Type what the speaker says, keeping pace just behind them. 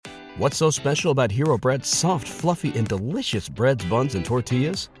What's so special about Hero Bread's soft, fluffy, and delicious breads, buns, and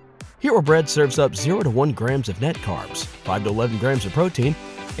tortillas? Hero Bread serves up 0 to 1 grams of net carbs, 5 to 11 grams of protein,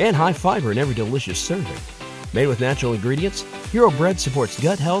 and high fiber in every delicious serving. Made with natural ingredients, Hero Bread supports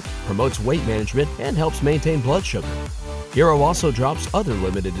gut health, promotes weight management, and helps maintain blood sugar. Hero also drops other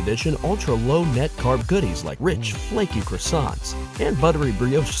limited edition ultra-low net carb goodies like rich, flaky croissants and buttery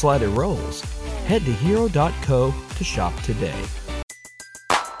brioche slider rolls. Head to hero.co to shop today.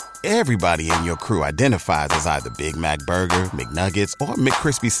 Everybody in your crew identifies as either Big Mac Burger, McNuggets, or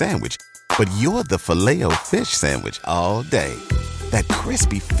McCrispy Sandwich. But you're the Filet-O-Fish Sandwich all day. That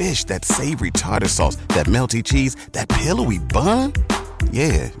crispy fish, that savory tartar sauce, that melty cheese, that pillowy bun.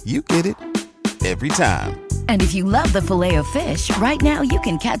 Yeah, you get it. Every time. And if you love the Filet-O-Fish, right now you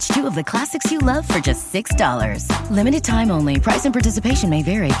can catch 2 of the classics you love for just $6. Limited time only. Price and participation may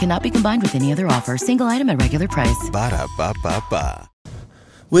vary. Cannot be combined with any other offer. Single item at regular price. Ba-da-ba-ba-ba.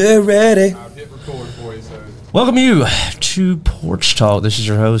 We're ready. I'll hit record for you, so. Welcome you to Porch Talk. This is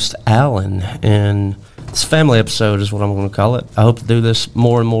your host, Alan, and this family episode is what I'm going to call it. I hope to do this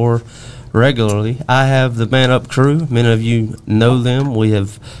more and more regularly. I have the Man Up crew. Many of you know them. We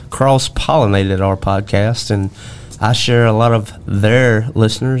have cross-pollinated our podcast, and I share a lot of their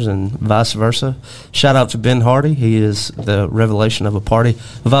listeners and vice versa. Shout out to Ben Hardy. He is the revelation of a party.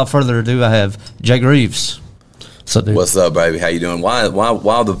 Without further ado, I have Jay Greaves. What's up, baby? How you doing? Why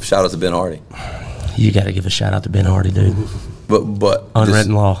the shout out to Ben Hardy? You got to give a shout out to Ben Hardy, dude. But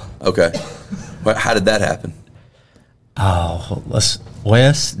unwritten law. Okay. How did that happen? Oh,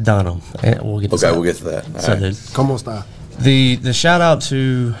 Wes Dunham. We'll get to that. We'll get to that. So, dude, Come on, style. the shout out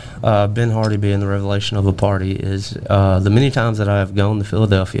to Ben Hardy being the revelation of a party is the many times that I have gone to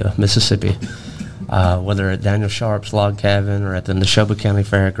Philadelphia, Mississippi, whether at Daniel Sharp's Log Cabin or at the Neshoba County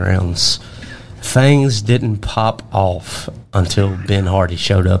Fairgrounds. Things didn't pop off until Ben Hardy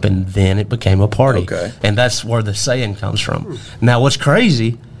showed up, and then it became a party. Okay. And that's where the saying comes from. Now, what's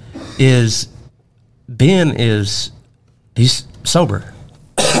crazy is Ben he's sober.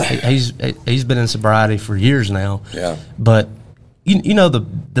 he's been in sobriety for years now. Yeah. But you know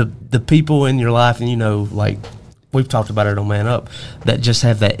the people in your life, and you know, like we've talked about it on Man Up, that just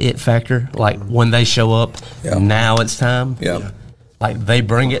have that it factor. Like when they show up, now it's time. Yeah. Like they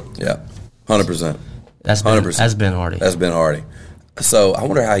bring it. Yeah. 100%. That's 100%. That's Ben Hardy. That's Ben Hardy. So I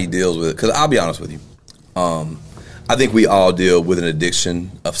wonder how he deals with it. Because I'll be honest with you. I think we all deal with an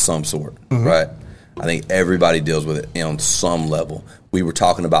addiction of some sort, right? I think everybody deals with it on some level. We were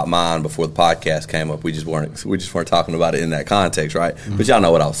talking about mine before the podcast came up. We just weren't talking about it in that context, right? But y'all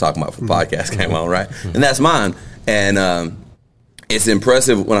know what I was talking about before the podcast came on, right? And that's mine. And it's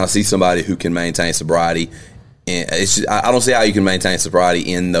impressive when I see somebody who can maintain sobriety. And I don't see how you can maintain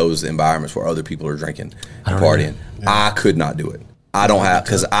sobriety in those environments where other people are drinking and partying. I could not do it. I don't have,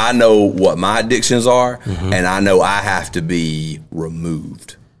 because I know what my addictions are, and I know I have to be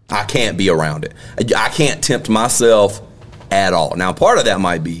removed. I can't be around it. I can't tempt myself at all. Now, part of that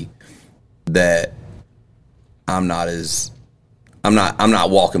might be that I'm not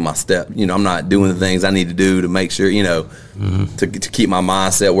walking my step. You know, I'm not doing the things I need to do to make sure, you know, to keep my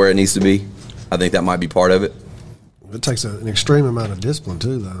mindset where it needs to be. I think that might be part of it. It takes an extreme amount of discipline,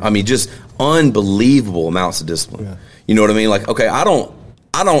 too, though. I mean, just unbelievable amounts of discipline. Yeah. You know what I mean? Like, okay, I don't,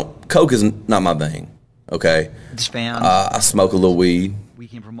 Coke is not my thing, okay? It's found. I smoke a little weed, We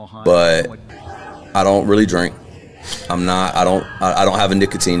came from Ohio. but I don't really drink. I don't have a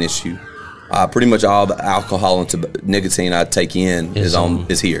nicotine issue. Pretty much all the alcohol and nicotine I take in is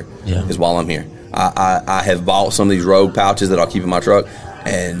here, is while I'm here. I have bought some of these Rogue pouches that I'll keep in my truck,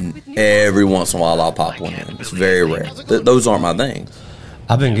 and every once in a while I'll pop one in. It's very rare. Those aren't my things.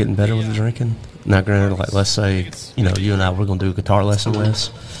 I've been getting better with the drinking. Now, granted, like let's say, you know, you and I, we're going to do a guitar lesson, Wes.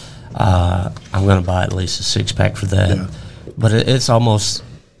 I'm going to buy at least a 6-pack for that. Yeah. But it's almost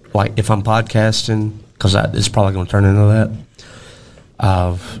like if I'm podcasting, because it's probably going to turn into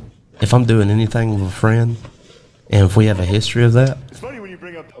that. If I'm doing anything with a friend, and if we have a history of that,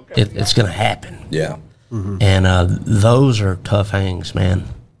 it's going to happen. Yeah. Mm-hmm. And those are tough hangs, man.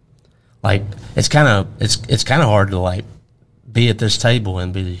 Like it's kind of hard to like be at this table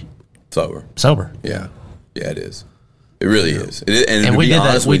and be sober. Yeah, it is. It really is. And we did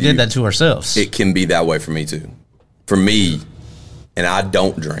that. We did that to ourselves. It can be that way for me too. For me, and I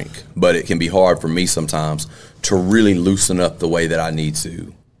don't drink, but it can be hard for me sometimes to really loosen up the way that I need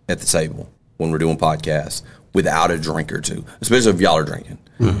to at the table when we're doing podcasts without a drink or two, especially if y'all are drinking.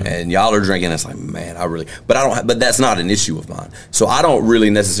 Mm-hmm. And y'all are drinking, it's like, man, but that's not an issue of mine. So I don't really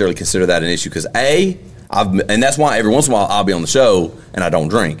necessarily consider that an issue because A, And that's why every once in a while I'll be on the show and I don't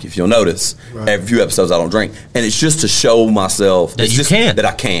drink. If you'll notice, every few episodes I don't drink, and it's just to show myself that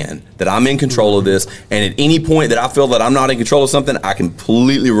that I'm in control of this, and at any point that I feel that I'm not in control of something, I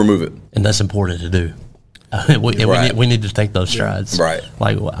completely remove it. And that's important to do. We need to take those strides. Right.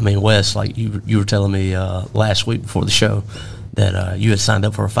 Like, I mean, Wes, like you were telling me last week before the show that you had signed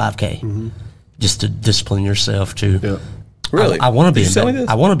up for a 5K just to discipline yourself to. Yeah. Really? I want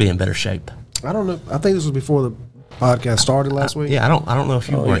to be in better shape. I don't know. I think this was before the podcast started last week. Yeah, I don't know if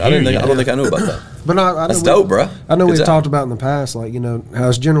you were I here don't yet. think I knew about that. But no, I know That's dope, bro. I know Good we've job. talked about in the past, like, how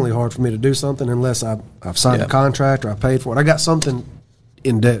it's generally hard for me to do something unless I've signed a contract or I paid for it. I got something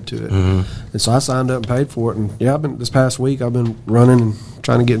in debt to it, and so I signed up and paid for it. And I've been this past week. I've been running and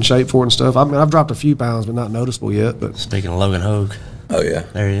trying to get in shape for it and stuff. I mean, I've dropped a few pounds, but not noticeable yet. But Speaking of Logan Hogue, Oh yeah,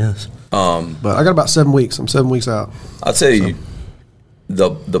 there he is. but I got about 7 weeks. I'm 7 weeks out. I'll tell you,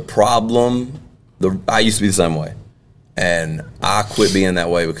 the problem. I used to be the same way, and I quit being that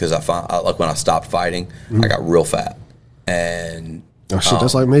way because like when I stopped fighting, I got real fat. And Oh shit,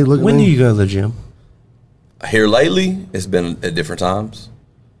 that's like me. Look at When me. do you go to the gym? here lately, it's been at different times.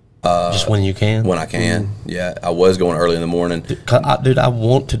 Just when you can. When I can, yeah. I was going early in the morning. Dude, I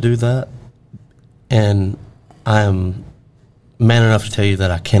want to do that, and I am man enough to tell you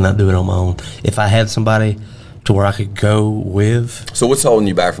that I cannot do it on my own. If I had somebody to where I could go with, So what's holding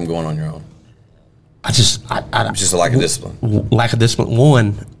you back from going on your own? I just Just a lack of discipline. lack of discipline.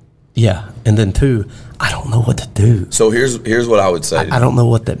 One, yeah, and then two, I don't know what to do. So here's what I would say. I don't know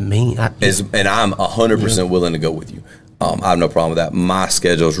what that means. And I'm 100% willing to go with you. I have no problem with that. My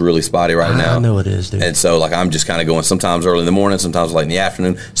schedule is really spotty right now. I know it is, dude. And so, like, I'm just kind of going sometimes early in the morning, sometimes late in the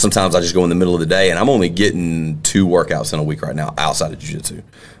afternoon. Sometimes I just go in the middle of the day, and I'm only getting 2 workouts in a week right now outside of jiu-jitsu.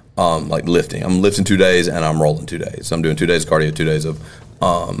 Like lifting. I'm lifting 2 days, and I'm rolling 2 days. So I'm doing 2 days of cardio, 2 days of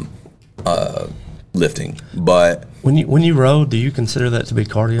lifting. But When you row, do you consider that to be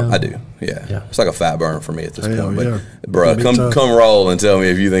cardio? I do, yeah. It's like a fat burner for me at this Hell point. But, yeah. bro, That'd be tough. come roll and tell me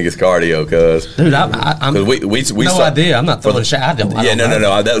if you think it's cardio, cuz. Dude, I'm we no start- idea. I'm not throwing shit. I don't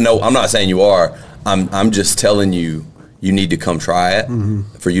know. No. I'm not saying you are. I'm just telling you. You need to come try it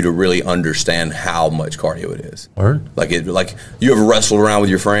for you to really understand how much cardio it is. Word. Like you ever wrestled around with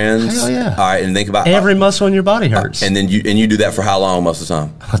your friends? Hell yeah. All right, and think about Every muscle in your body hurts. and then you do that for how long most of the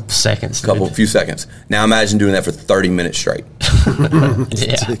time? Seconds. Dude. Few seconds. Now imagine doing that for 30 minutes straight.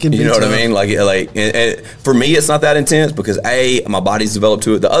 Yeah. It can be You know what I tough. mean? And for me, it's not that intense because my body's developed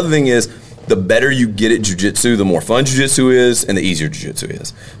to it. The other thing is, the better you get at jiu-jitsu, the more fun jiu-jitsu is, and the easier jiu-jitsu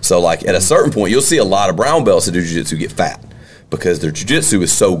is. So, like, at a certain point, you'll see a lot of brown belts that do jiu-jitsu get fat because their jiu-jitsu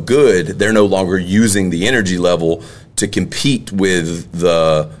is so good, they're no longer using the energy level to compete with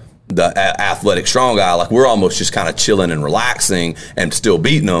the athletic strong guy. Like, we're almost just kind of chilling and relaxing and still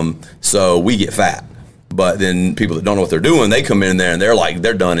beating them, so we get fat. But then people that don't know what they're doing, they come in there and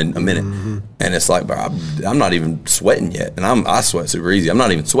they're done in a minute. And it's like, bro, I'm not even sweating yet. And I sweat super easy. I'm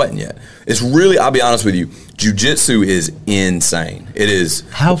not even sweating yet. It's really, I'll be honest with you, jiu-jitsu is insane. It is.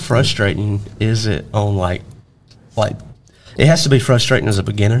 How frustrating is it on like it has to be frustrating as a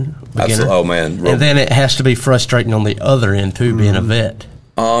beginner. Oh, man. And then it has to be frustrating on the other end too, being a vet.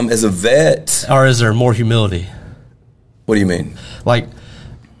 As a vet. Or is there more humility? What do you mean? Like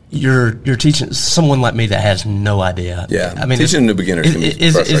you're teaching someone like me that has no idea. Yeah. I mean, teaching the beginners can be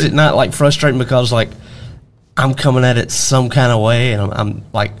is frustrating. it not like frustrating because like I'm coming at it some kind of way and I'm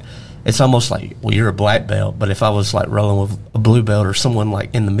like, it's almost like, well, you're a black belt, but if I was like rolling with a blue belt or someone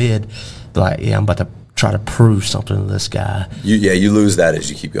like in the mid, be like, yeah, I'm about to try to prove something to this guy. You lose that as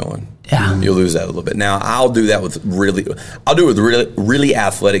you keep going. Yeah. You'll lose that a little bit. Now, I'll do it with really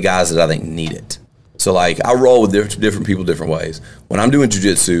athletic guys that I think need it. So, like, I roll with different people different ways. When I'm doing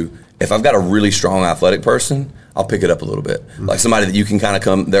jiu-jitsu, if I've got a really strong athletic person, I'll pick it up a little bit. Like somebody that you can kind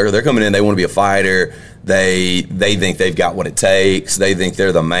of they're coming in, they want to be a fighter. They think they've got what it takes. They think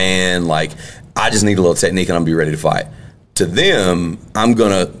they're the man. Like, I just need a little technique and I'm be ready to fight. To them, I'm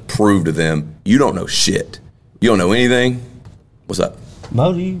going to prove to them, you don't know shit. You don't know anything. What's up?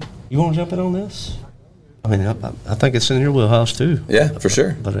 Mo, you want to jump in on this? I mean, I think it's in your wheelhouse too. Yeah, for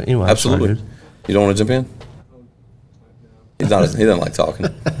sure. But anyway, absolutely. sorry, dude. You don't want to jump in? He doesn't like talking.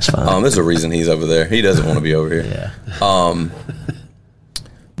 That's fine. There's a reason he's over there. He doesn't want to be over here. Yeah.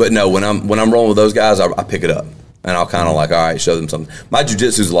 But no, when I'm rolling with those guys, I pick it up and I'll kind of like, all right, show them something. My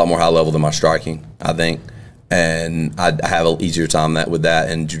jiu-jitsu is a lot more high level than my striking, I think, and I have an easier time with that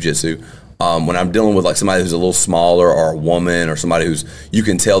in jiu-jitsu. When I'm dealing with like somebody who's a little smaller or a woman or somebody who's, you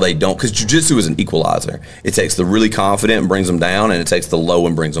can tell they don't, because jiu-jitsu is an equalizer. It takes the really confident and brings them down, and it takes the low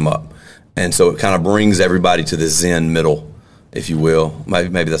and brings them up. And so it kind of brings everybody to the zen middle if you will.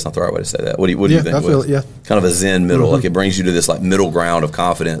 Maybe that's not the right way to say that. What do you think? I feel it, yeah. Kind of a zen middle. Like it brings you to this like middle ground of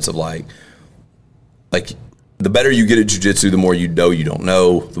confidence of like the better you get at jiu-jitsu, the more you know you don't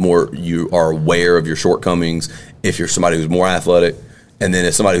know, the more you are aware of your shortcomings. If you're somebody who's more athletic, and then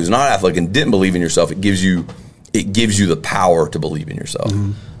if somebody who's not athletic and didn't believe in yourself, it gives you the power to believe in yourself.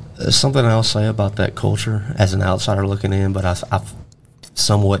 Something I'll say about that culture as an outsider looking in, but I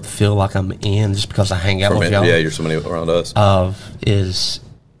somewhat feel like I'm in just because I hang out with y'all. Yeah, you're somebody around us. Is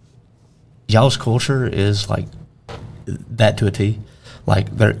y'all's culture is like that to a T. Like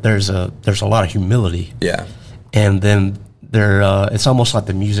there's a lot of humility. Yeah. And then it's almost like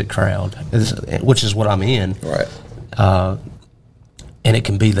the music crowd, which is what I'm in. Right. And it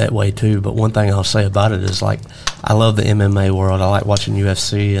can be that way too. But one thing I'll say about it is like I love the MMA world. I like watching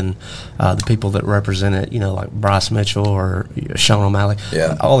UFC and the people that represent it. You know, like Bryce Mitchell or Sean O'Malley.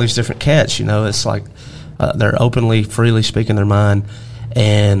 Yeah. All these different cats. You know, it's like they're openly, freely speaking their mind.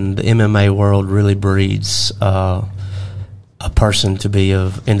 And the MMA world really breeds a person to be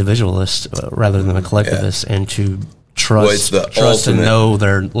an individualist rather than a collectivist, and to trust and know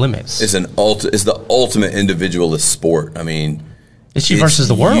their limits. It's the ultimate individualist sport. I mean, it's you versus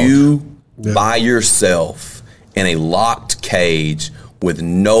the world. You by yourself in a locked cage with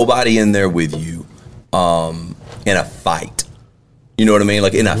nobody in there with you, in a fight. You know what I mean?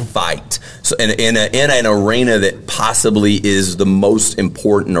 Like in a fight. So in an arena that possibly is the most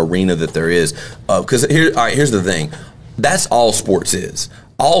important arena that there is. Because here's the thing. That's all sports is.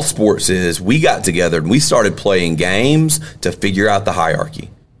 All sports is we got together and we started playing games to figure out the hierarchy.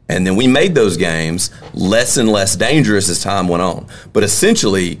 And then we made those games less and less dangerous as time went on. But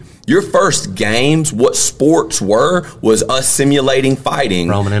essentially, your first games, what sports was us simulating fighting.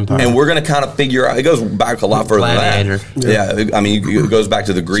 Roman Empire. And we're going to kind of figure out, it goes back a lot further Gladiator. than that. Yeah, I mean, it goes back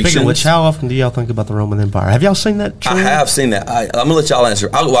to the Grecians. Speaking of which, how often do y'all think about the Roman Empire? Have y'all seen that trend? I have seen that. I'm going to let y'all answer.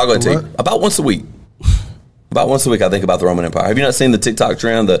 I'll go ahead and tell you. About once a week. About once a week, I think about the Roman Empire. Have you not seen the TikTok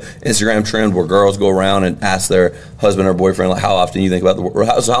trend, the Instagram trend, where girls go around and ask their husband or boyfriend, like, how often you think about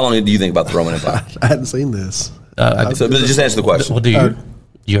how long do you think about the Roman Empire? I hadn't seen this. So just answer the question. Well, do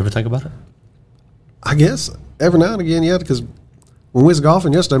you ever think about it? I guess every now and again, yeah, because when we was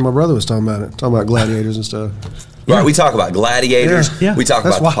golfing yesterday, my brother was talking about gladiators and stuff. Right, we talk about gladiators. Yeah. We talk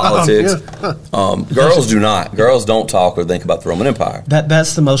about politics. Yeah. Girls do not. Girls don't talk or think about the Roman Empire.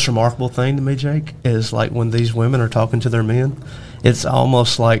 That's the most remarkable thing to me, Jake, is like when these women are talking to their men, it's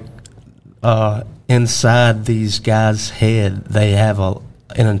almost like inside these guys' head they have an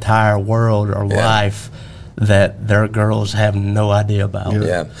entire world or life that their girls have no idea about.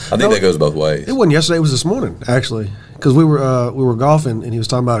 Yeah, I think that goes both ways. It wasn't yesterday; it was this morning, actually, because we were golfing, and he was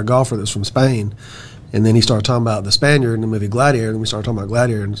talking about a golfer that's from Spain, and then he started talking about the Spaniard in the movie Gladiator, and we started talking about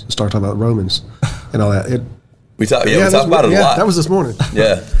Gladiator and started talking about the Romans and all that. We talk about it a lot. That was this morning.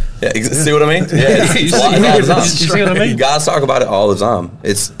 Yeah. See what I mean? Yeah, you see what I mean? Guys talk about it all the time.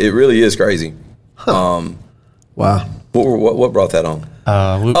 It really is crazy. Wow. What brought that on?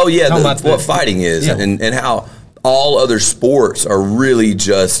 What fighting is, and how all other sports are really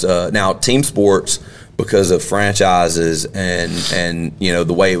just now team sports, because of franchises and you know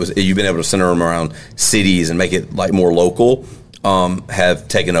the way you've been able to center them around cities and make it like more local, have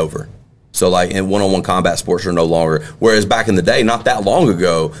taken over. So like in one-on-one combat sports are no longer. Whereas back in the day, not that long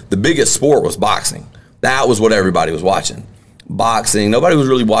ago, the biggest sport was boxing. That was what everybody was watching. Boxing. Nobody was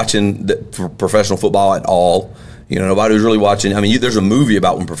really watching professional football at all. You know, nobody was really watching. I mean, there's a movie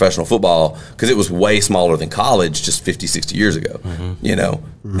about when professional football, because it was way smaller than college just 50, 60 years ago. Mm-hmm. You know,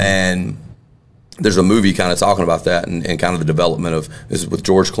 and there's a movie kind of talking about that and kind of the development of this is with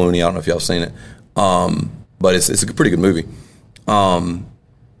George Clooney. I don't know if y'all have seen it, but it's a pretty good movie.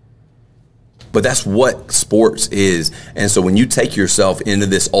 But that's what sports is. And so when you take yourself into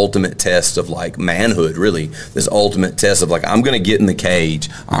this ultimate test of like manhood, really, this ultimate test of like, I'm going to get in the cage,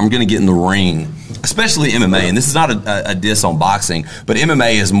 I'm going to get in the ring, especially MMA. And this is not a diss on boxing, but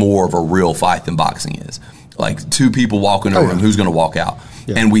MMA is more of a real fight than boxing is. Like two people walking over and who's going to walk out.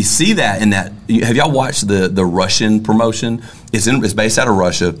 Yeah. And we see that in that. Have y'all watched the Russian promotion? It's based out of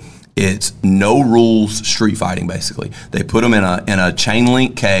Russia. It's no rules street fighting, basically. They put them in a chain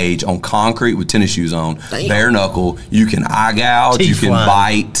link cage on concrete with tennis shoes on, bare knuckle. You can eye gouge, you can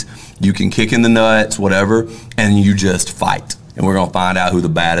bite, you can kick in the nuts, whatever, and you just fight. And we're gonna find out who the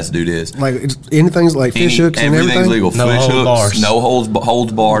baddest dude is. Like anything's like fish hooks and everything. Everything's legal. No fish hooks, bars. no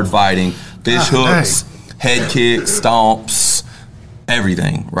holds barred fighting. Fish hooks, head kicks, stomps,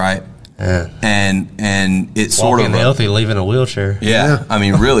 everything. Right. Yeah. And it's sort of healthy, leaving a wheelchair. Yeah, I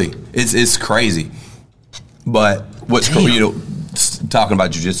mean, really, it's crazy. But what's cool, talking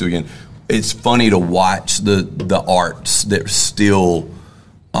about jiu-jitsu again, it's funny to watch the arts that still.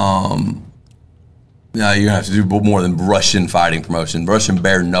 Now you're gonna have to do more than Russian fighting promotion, Russian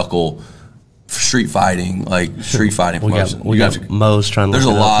bare knuckle street fighting, promotion. We got Mo's trying to there's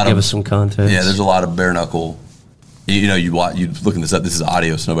look a it up lot to give of, us some context. Yeah, there's a lot of bare knuckle. You looking this up. This is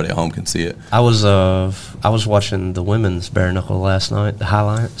audio, so nobody at home can see it. I was watching the women's bare knuckle last night, the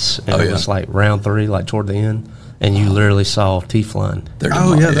highlights, and it was like round 3, like toward the end, and you literally saw teeth flying.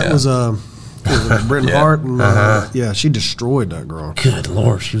 That was Britain Hart, and she destroyed that girl. Good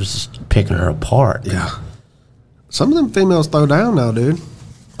Lord, she was just picking her apart. Yeah, some of them females throw down now, dude.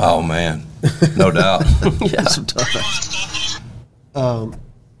 Oh man, no doubt. Yeah, some tough.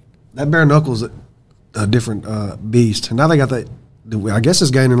 That bare knuckles a different beast. And now they got that. I guess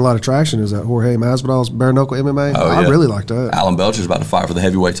it's gaining a lot of traction. Is that Jorge Masvidal's bare knuckle MMA? Oh, I really like that. Alan Belcher's about to fight for the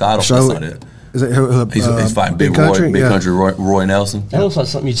heavyweight title. So, that's not it. Is it, He's fighting Big Country? Country Roy Nelson. that looks like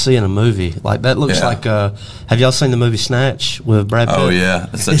something you'd see in a movie. Like that looks like. Have y'all seen the movie Snatch with Brad Pitt? Oh yeah,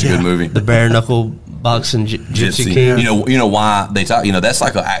 that's such a good movie. The bare knuckle boxing gypsy king. You know why they talk. That's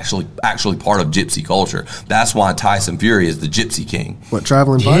like actually part of gypsy culture. That's why Tyson Fury is the gypsy king. What,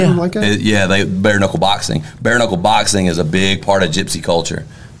 traveling fighting like that? They bare knuckle boxing. Bare knuckle boxing is a big part of gypsy culture.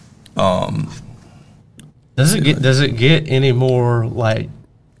 Does it get any more like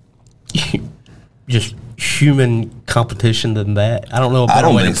just human competition than that? I don't know a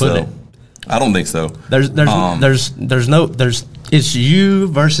better way to put it. I don't think so. It's you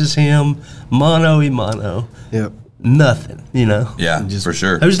versus him, mano y mano. Yep. Nothing, Yeah, for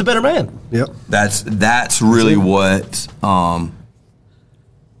sure. Who's the better man? Yep. That's really what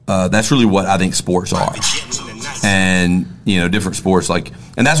I think sports are. And different sports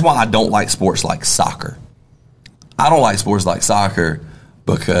and that's why I don't like sports like soccer. I don't like sports like soccer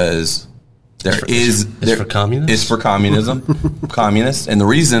because it's for communists. It's for communism, communists, and the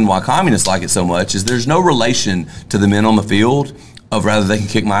reason why communists like it so much is there's no relation to the men on the field of whether they can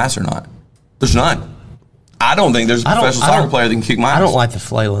kick my ass or not. There's none. I don't think there's a professional soccer player that can kick my ass. I don't like the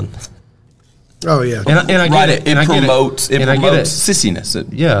flailing. Oh yeah, and I get it. It promotes sissiness.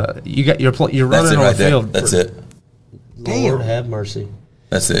 You're running on the field. That's it. Lord have mercy.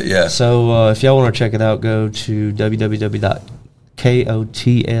 That's it. Yeah. So if y'all want to check it out, go to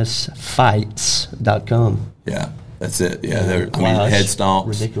www.kotsfights.com. Yeah, that's it. Yeah, head stomps,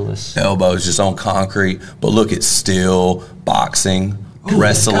 ridiculous elbows just on concrete. But look, it's still boxing,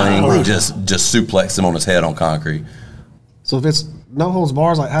 wrestling. Just suplex him on his head on concrete. So if it's no holds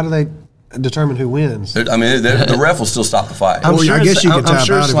bars, how do they determine who wins? The ref will still stop the fight. I'm sure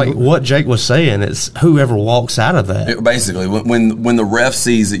it's like what Jake was saying. It's whoever walks out of that. Basically, when the ref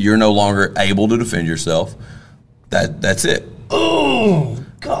sees that you're no longer able to defend yourself, that's it. Oh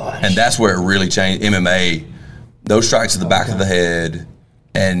gosh! And that's where it really changed. MMA, no strikes to the back of the head,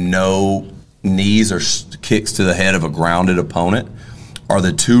 and no knees or kicks to the head of a grounded opponent are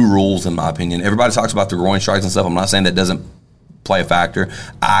the 2 rules, in my opinion. Everybody talks about the groin strikes and stuff. I'm not saying that doesn't play a factor.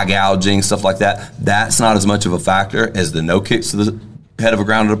 Eye gouging, stuff like that. That's not as much of a factor as the no kicks to the head of a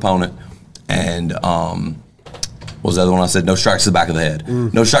grounded opponent. And what was the other one I said? No strikes to the back of the head.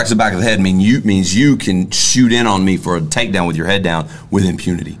 No strikes to the back of the head means you can shoot in on me for a takedown with your head down with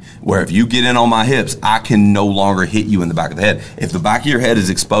impunity. Where if you get in on my hips, I can no longer hit you in the back of the head. If the back of your head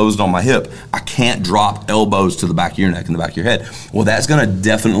is exposed on my hip, I can't drop elbows to the back of your neck and the back of your head. Well, that's going to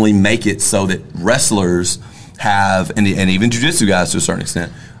definitely make it so that wrestlers have, and even jiu-jitsu guys to a certain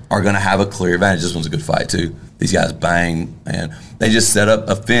extent, are going to have a clear advantage. This one's a good fight, too. These guys bang, and they just set up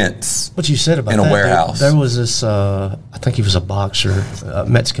a fence. What you said about in a warehouse. There was this, I think he was a boxer, a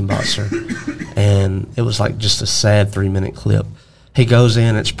Mexican boxer, and it was like just a sad 3-minute clip. He goes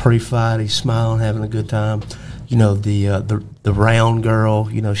in, it's pre-fight, he's smiling, having a good time. The round girl,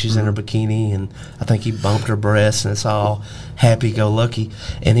 she's in her bikini, and I think he bumped her breasts, and it's all happy-go-lucky.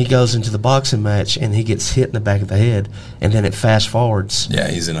 And he goes into the boxing match, and he gets hit in the back of the head, and then it fast forwards. Yeah,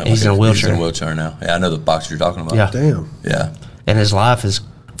 he's in a wheelchair. He's in a wheelchair now. Yeah, I know the boxer you're talking about. Yeah. Damn. Yeah. And his life is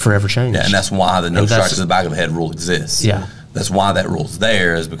forever changed. Yeah, and that's why the no strikes to the back of the head rule exists. Yeah. That's why that rule's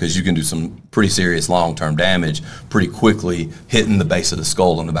there, is because you can do some pretty serious long-term damage pretty quickly hitting the base of the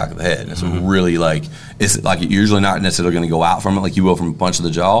skull on the back of the head. And it's really it's like you're usually not necessarily going to go out from it like you will from a punch to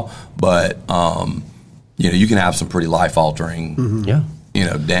the jaw, but you can have some pretty life-altering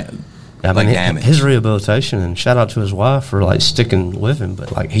damage. His rehabilitation, and shout out to his wife for sticking with him,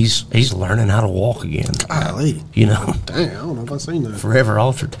 but he's learning how to walk again. Golly. Damn, I don't know if I've seen that. Forever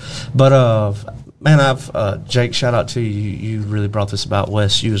altered. But man, Jake, shout out to you. You really brought this about,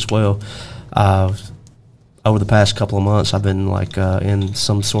 Wes, you as well. Over the past couple of months, I've been in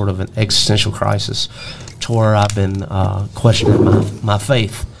some sort of an existential crisis to where I've been questioning my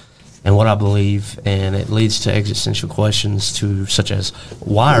faith. and what I believe, and it leads to existential questions such as,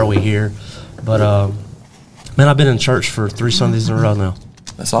 why are we here? But, man, I've been in church for 3 Sundays in a row now.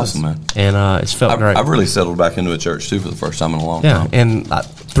 That's awesome, man. And it's felt great. I've really settled back into a church, too, for the first time in a long time. Yeah, and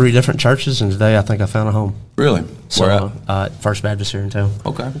 3 different churches, and today I think I found a home. Really? So, Where at? First Baptist here in town.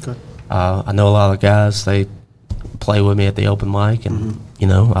 Okay. I know a lot of the guys. They play with me at the open mic, and,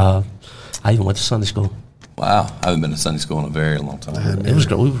 I even went to Sunday school. Wow. I haven't been to Sunday school in a very long time. It was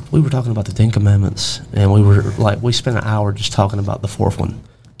great. We were talking about the 10 Commandments, and we spent an hour just talking about the 4th one,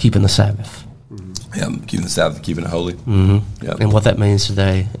 keeping the Sabbath. Yeah, keeping the Sabbath, keeping it holy. Mm-hmm. Yep. And what that means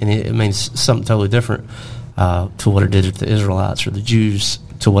today. And it means something totally different to what it did to the Israelites or the Jews,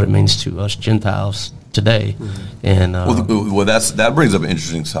 to what it means to us Gentiles today. Mm-hmm. And well, that brings up an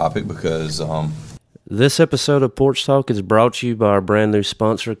interesting topic because this episode of Porch Talk is brought to you by our brand new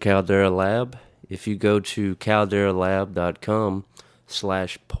sponsor, Caldera Lab. If you go to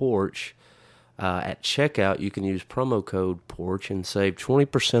calderalab.com/porch, at checkout, you can use promo code PORCH and save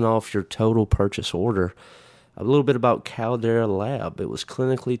 20% off your total purchase order. A little bit about Caldera Lab. It was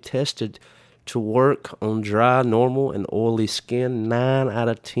clinically tested to work on dry, normal, and oily skin. 9 out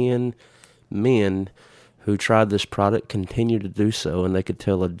of 10 men who tried this product continued to do so, and they could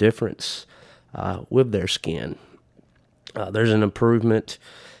tell a difference with their skin. There's an improvement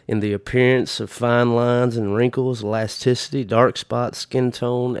in the appearance of fine lines and wrinkles, elasticity, dark spots, skin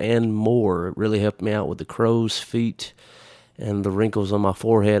tone, and more. It really helped me out with the crow's feet and the wrinkles on my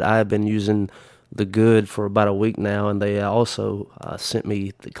forehead. I have been using the Good for about a week now, and they also sent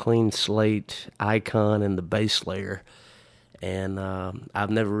me the Clean Slate Icon and the base layer. And I've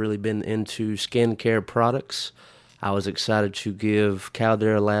never really been into skincare products. I was excited to give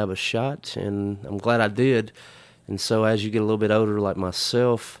Caldera Lab a shot, and I'm glad I did. And so as you get a little bit older like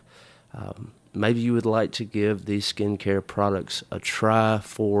myself, maybe you would like to give these skincare products a try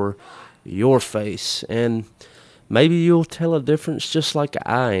for your face. And maybe you'll tell a difference just like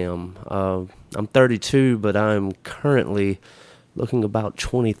I am. I'm 32, but I'm currently looking about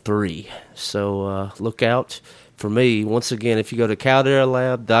 23. So look out for me. Once again, if you go to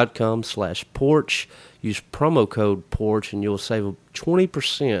calderalab.com/porch, use promo code PORCH, and you'll save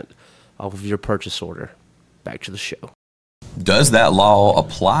 20% off of your purchase order. Back to the show. Does that law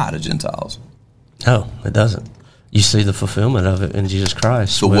apply to Gentiles? No, it doesn't. You see the fulfillment of it in Jesus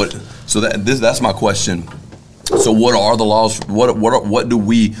Christ. So that's my question. So what are the laws?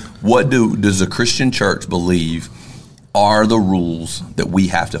 Does a Christian church believe are the rules that we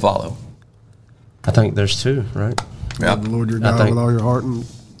have to follow? I think there's 2, right? Yeah. Love the Lord your God with all your heart and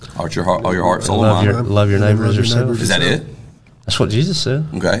all your heart, soul, and mind. Love your neighbor as yourself. Is that it? That's what Jesus said.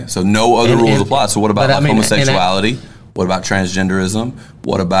 Okay, so no other rules apply. So what about homosexuality? What about transgenderism?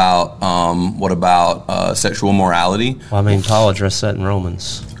 What about sexual morality? Well, Paul addressed that in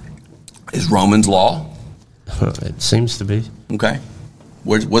Romans. Is Romans law? It seems to be. Okay.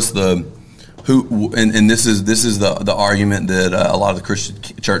 What's the who? And this is the argument that a lot of the Christian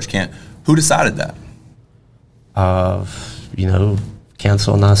church can't. Who decided that?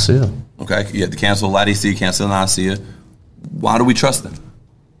 Council of Nicaea. Okay, you had the Council of Laodicea, Council of Nicaea. Why do we trust them?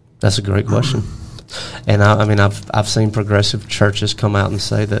 That's a great question. And I've seen progressive churches come out and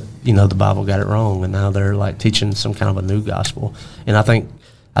say that the Bible got it wrong, and now they're like teaching some kind of a new gospel. And I think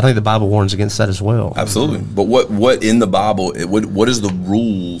the Bible warns against that as well. Absolutely. But what in the Bible? What is the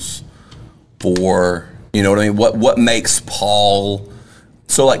rules for? You know what I mean? What makes Paul?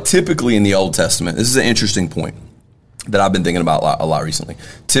 So like typically in the Old Testament, this is an interesting point that I've been thinking about a lot recently.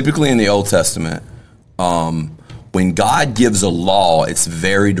 Typically in the Old Testament, when God gives a law, it's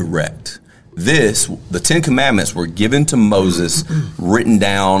very direct. The 10 Commandments were given to Moses, written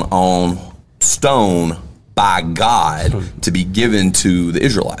down on stone by God to be given to the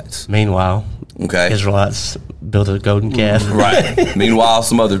Israelites. Meanwhile, Israelites built a golden calf. Right. Meanwhile,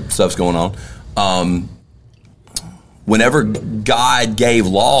 some other stuff's going on. Whenever God gave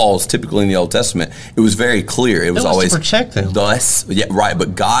laws, typically in the Old Testament, it was very clear. It was always to protect them.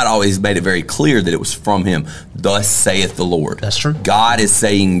 But God always made it very clear that it was from Him. Thus saith the Lord. That's true. God is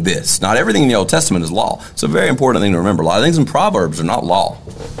saying this. Not everything in the Old Testament is law. It's a very important thing to remember. A lot of things in Proverbs are not law.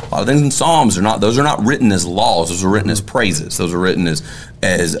 A lot of things in Psalms are not. Those are not written as laws. Those are written as praises. Those are written in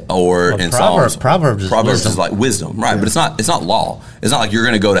Psalms. Proverbs is like wisdom, right? Yeah. But it's not law. It's not like you're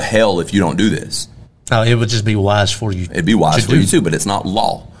going to go to hell if you don't do this. No, it would just be wise for you. It'd be wise for you too, but it's not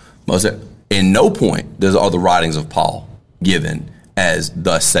law. In no point are the writings of Paul given as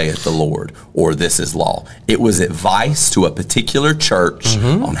thus saith the Lord or this is law. It was advice to a particular church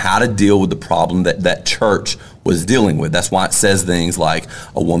on how to deal with the problem that church was dealing with. That's why it says things like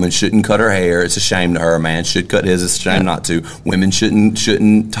a woman shouldn't cut her hair, it's a shame to her. A man should cut his, it's a shame not to. Women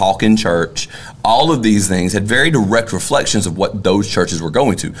shouldn't talk in church. All of these things had very direct reflections of what those churches were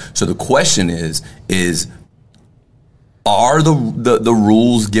going to. So the question is are the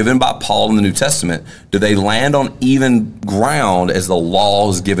rules given by Paul in the New Testament, do they land on even ground as the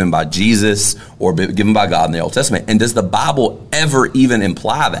laws given by Jesus or given by God in the Old Testament? And does the Bible ever even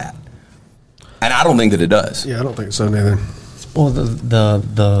imply that? And I don't think that it does. Yeah, I don't think so neither. Well,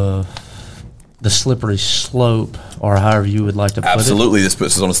 the slippery slope, or however you would like to put it. Absolutely, this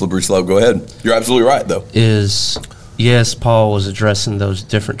puts us on a slippery slope. Go ahead. You're absolutely right, though. Is, yes, Paul was addressing those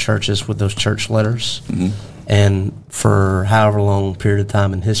different churches with those church letters. And for however long period of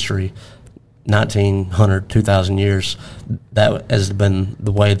time in history, 1900, 2,000 years, that has been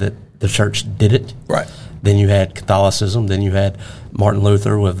the way that the church did it. Right. Then you had Catholicism. Then you had Martin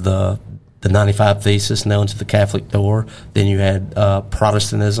Luther with the 95 Thesis nailed into the Catholic door. Then you had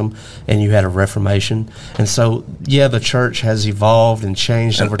Protestantism, and you had a Reformation. And so, yeah, the church has evolved and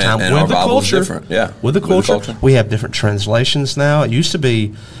changed over time and with our the Bible's culture. different. Yeah, with the culture. We have different translations now. It used to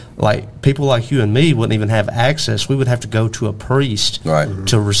be like people like you and me wouldn't even have access. We would have to go to a priest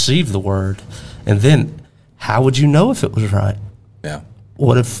to receive the word. And then how would you know if it was right? Yeah.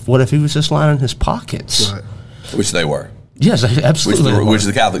 What if he was just lining his pockets? Right. Which they were. Yes, absolutely. Which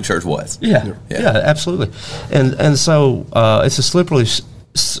the Catholic Church was. Yeah, absolutely. And so it's a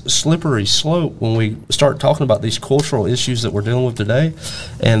slippery slope when we start talking about these cultural issues that we're dealing with today.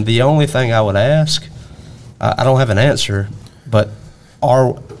 And the only thing I would ask, I don't have an answer, but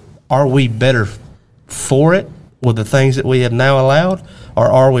are we better for it with the things that we have now allowed,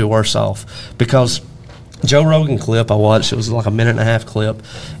 or are we worse off? Because Joe Rogan clip I watched, it was like a 1.5-minute clip,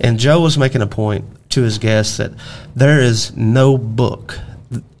 and Joe was making a point to his guests that there is no book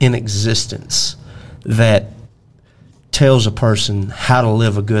in existence that tells a person how to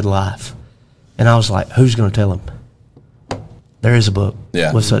live a good life. And I was like, who's going to tell him? There is a book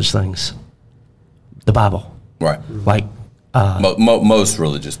with such things. The Bible. Right. Like most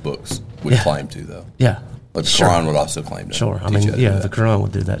religious books would claim to, though. Yeah. But the Quran would also claim to. Sure. I mean, the Quran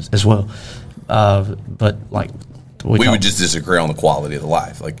would do that as well. But like we would just disagree on the quality of the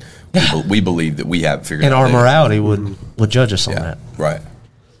life. Like we believe that we have figured out. And our morality would judge us on that. Right.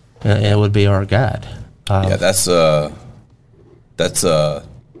 And it would be our guide. That's a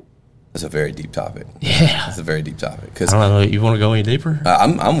very deep topic. Yeah. It's a very deep topic. I don't know. You want to go any deeper?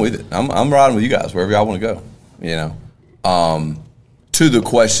 I'm with it. I'm riding with you guys wherever y'all want to go. You know, to the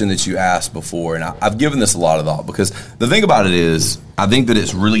question that you asked before, and I've given this a lot of thought, because the thing about it is, I think that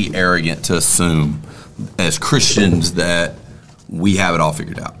it's really arrogant to assume as Christians that we have it all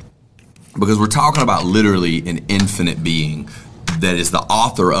figured out, because we're talking about literally an infinite being that is the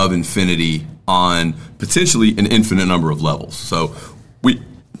author of infinity on potentially an infinite number of levels. So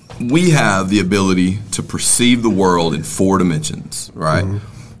we have the ability to perceive the world in 4 dimensions, right?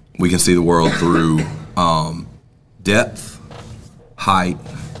 We can see the world through depth, height,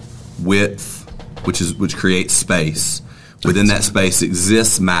 width, which creates space. Within that space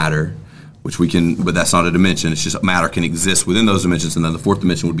exists matter, but that's not a dimension. It's just matter can exist within those dimensions, and then the 4th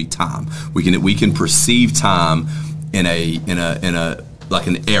dimension would be time. We can perceive time in a like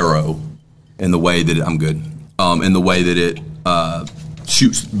an arrow, in the way that in the way that it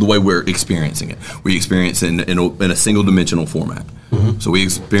shoots, the way we're experiencing it. We experience it in a single dimensional format. So we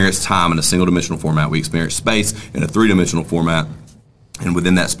experience time in a single dimensional format. We experience space in a 3-dimensional format, and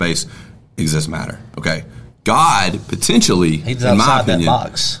within that space exists matter. Okay, God potentially, he's outside that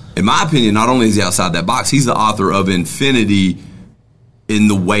box. In my opinion, not only is he outside that box, he's the author of infinity in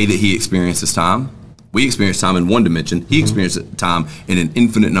the way that he experiences time. We experience time in 1 dimension. He experiences time in an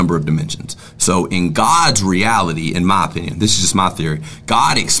infinite number of dimensions. So in God's reality, in my opinion, this is just my theory,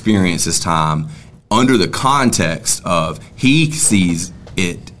 God experiences time under the context of he sees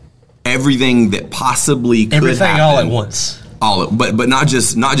it, everything that possibly could everything happen. All at once. But not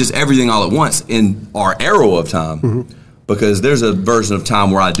just everything all at once in our arrow of time. Because there's a version of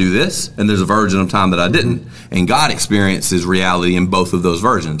time where I do this, and there's a version of time that I didn't. And God experiences reality in both of those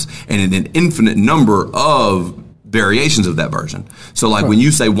versions, and in an infinite number of variations of that version. So like when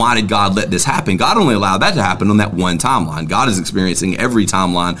you say, why did God let this happen? God only allowed that to happen on that one timeline. God is experiencing every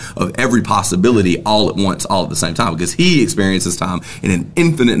timeline of every possibility all at once, all at the same time, because he experiences time in an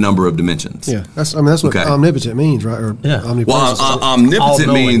infinite number of dimensions. Yeah, that's what omnipotent means, right? Or omnipresent. Well,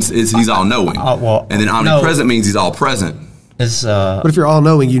 omnipotent means is he's all-knowing. And then omnipresent means he's all-present. It's But if you're all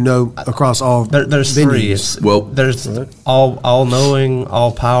knowing, you know across all there's venues. three. There's all knowing,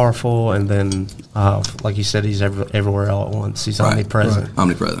 all powerful, and then like you said, he's everywhere all at once. He's omnipresent. Right.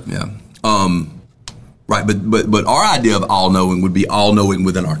 Omnipresent, yeah. Right, but our idea of all knowing would be all knowing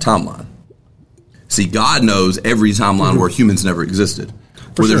within our timeline. See, God knows every timeline where humans never existed.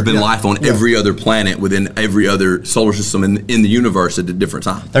 Where there's been life on every other planet within every other solar system in the universe at a different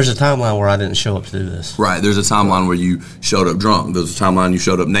time. There's a timeline where I didn't show up to do this. Right. There's a timeline where you showed up drunk. There's a timeline you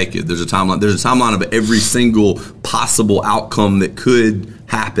showed up naked. There's a timeline of every single possible outcome that could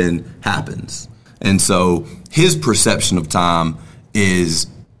happen happens. And so his perception of time is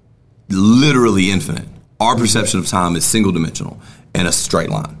literally infinite. Our perception of time is single dimensional and a straight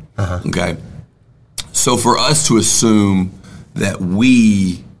line. Okay. So for us to assume that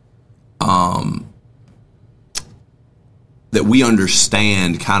we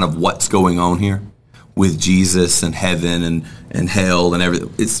understand kind of what's going on here with Jesus and heaven and hell and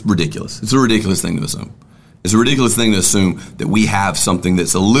everything, it's ridiculous. It's a ridiculous thing to assume. It's a ridiculous thing to assume that we have something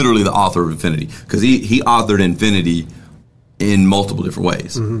that's literally the author of infinity, because he authored infinity in multiple different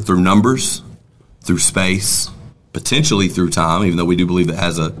ways, through numbers, through space, potentially through time, even though we do believe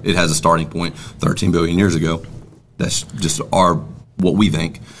that it has a starting point 13 billion years ago. That's just what we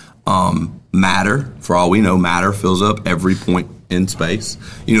think. Matter, for all we know, matter fills up every point in space.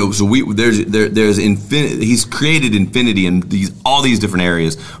 So there's infinity. He's created infinity in all these different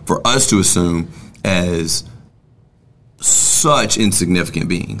areas for us to assume as such insignificant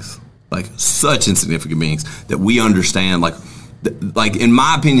beings, that we understand. Like in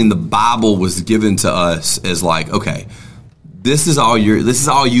my opinion, the Bible was given to us as okay, this is all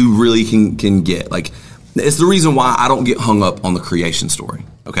you really can get. It's the reason why I don't get hung up on the creation story.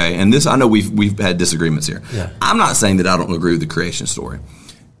 Okay, and this, I know we've had disagreements here. Yeah. I'm not saying that I don't agree with the creation story.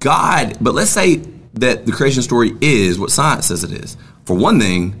 But let's say that the creation story is what science says it is. For one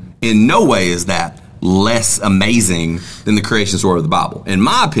thing, in no way is that less amazing than the creation story of the Bible. In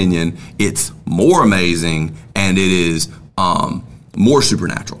my opinion, it's more amazing and it is more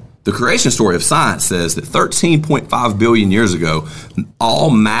supernatural. The creation story of science says that 13.5 billion years ago, all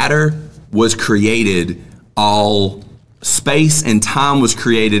matter was created, all space and time was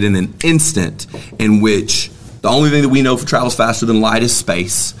created in an instant in which the only thing that we know travels faster than light is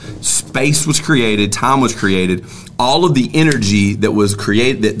space. Space was created, time was created. All of the energy that was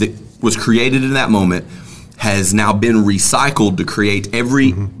created in that moment has now been recycled to create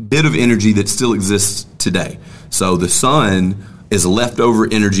every bit of energy that still exists today. So the sun is leftover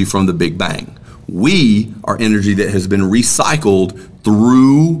energy from the Big Bang. We are energy that has been recycled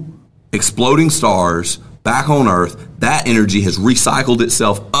through exploding stars back on Earth. That energy has recycled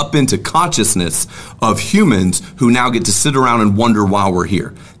itself up into consciousness of humans who now get to sit around and wonder why we're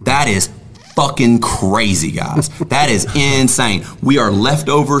here. That is fucking crazy, guys. That is insane. We are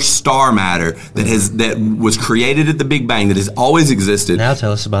leftover star matter that was created at the Big Bang, that has always existed. Now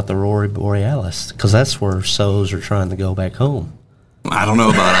tell us about the Aurora Borealis, because that's where souls are trying to go back home. I don't know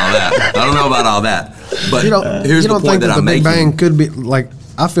about all that. But here's the point that I'm making. The Big Bang could be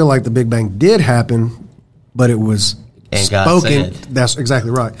I feel like the Big Bang did happen, but it was spoken. That's exactly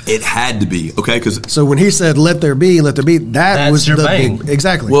right. It had to be, okay? So when he said "Let there be," that was the big.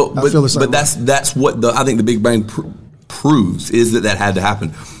 Exactly. Well, I feel the same. But that's what I think the Big Bang proves, is that had to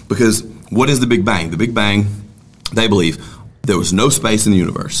happen. Because what is the Big Bang? The Big Bang, they believe, there was no space in the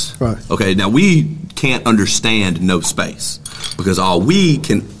universe. Right. Okay. Now we can't understand no space, because all we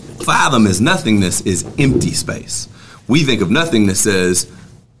can fathom as nothingness is empty space. We think of nothingness as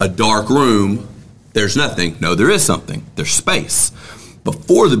a dark room. There's nothing. No, there is something. There's space.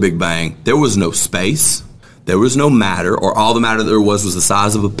 Before the Big Bang, there was no space. There was no matter, or all the matter that there was the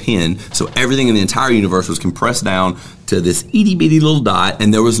size of a pin. So everything in the entire universe was compressed down to this itty-bitty little dot,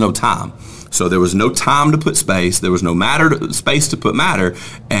 and there was no time. So there was no time to put space. There was no space to put matter,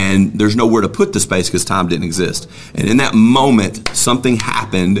 and there's nowhere to put the space because time didn't exist. And in that moment, something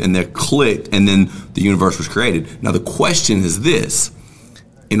happened, and they clicked, and then the universe was created. Now the question is this.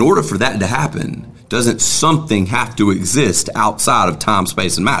 In order for that to happen, doesn't something have to exist outside of time,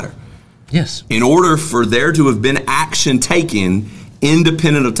 space, and matter? Yes. In order for there to have been action taken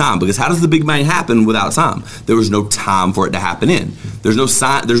independent of time, because how does the Big Bang happen without time? There was no time for it to happen in. There's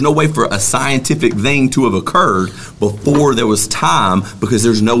no way for a scientific thing to have occurred before there was time, because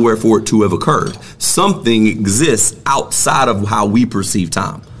there's nowhere for it to have occurred. Something exists outside of how we perceive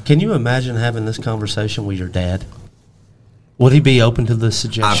time. Can you imagine having this conversation with your dad? Would he be open to the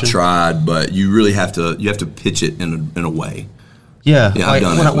suggestion? I've tried, but you really have to pitch it in a way. Yeah, I've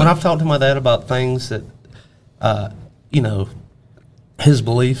done it. When I've talked to my dad about things that, his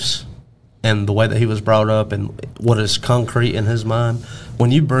beliefs, and the way that he was brought up and what is concrete in his mind,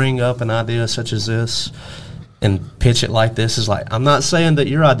 when you bring up an idea such as this and pitch it like this, is like, I'm not saying that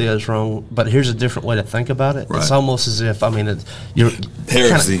your idea is wrong, but here's a different way to think about it. Right. It's almost as if, you're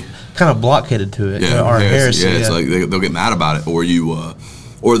heresy, kind of blockheaded to it, or heresy. Yeah, it's like they'll get mad about it,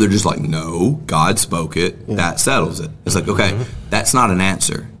 or they're just like, no, God spoke it, that settles it. It's like, okay, that's not an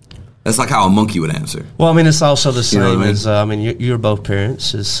answer. That's like how a monkey would answer. Well, it's also the same as, you're both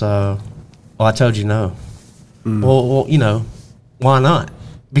parents. It's, I told you no. Well, why not?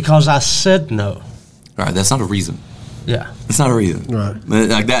 Because I said no. All right, that's not a reason. Yeah. It's not a reason. Right.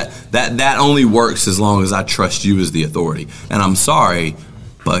 Like that only works as long as I trust you as the authority. And I'm sorry,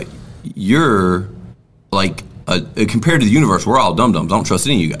 but you're like, compared to the universe, we're all dum-dums. I don't trust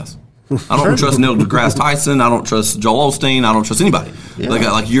any of you guys. I don't trust Neil deGrasse Tyson. I don't trust Joel Osteen. I don't trust anybody. Yeah.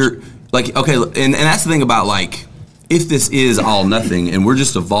 Okay, and that's the thing about, like, if this is all nothing and we're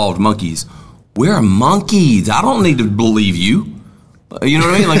just evolved monkeys, we're monkeys. I don't need to believe you. You know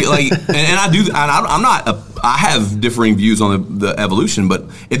what I mean? And I do. And I'm not. I have differing views on the evolution. But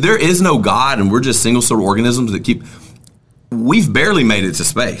if there is no God and we're just single-celled organisms that we've barely made it to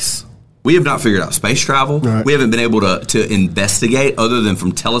space. We have not figured out space travel. Right. We haven't been able to investigate other than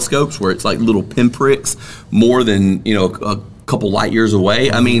from telescopes where it's like little pinpricks more than a couple light years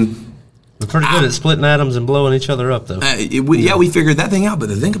away. We're pretty good at splitting atoms and blowing each other up, though. We figured that thing out. But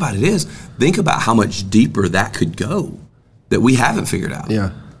the thing about it is, think about how much deeper that could go that we haven't figured out.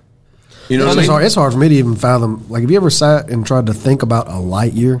 Yeah. You know what I mean? It's hard for me to even fathom. Like, have you ever sat and tried to think about a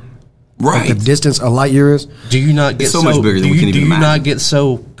light year? Right. Like the distance a light year is? Do you not get so much bigger than we can even imagine? Do you not get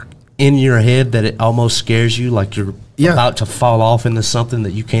so in your head that it almost scares you, like you're about to fall off into something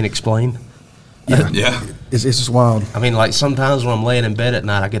that you can't explain? Yeah. It's just wild. Like sometimes when I'm laying in bed at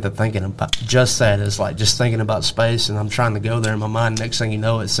night, I get to thinking about just that. It's like just thinking about space, and I'm trying to go there in my mind. Next thing you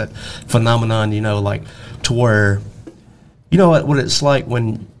know, it's that phenomenon, like to where, what it's like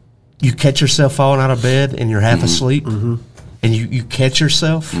when you catch yourself falling out of bed and you're half asleep, and you catch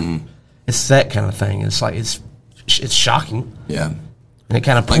yourself. It's that kind of thing. It's like it's shocking. Yeah. And it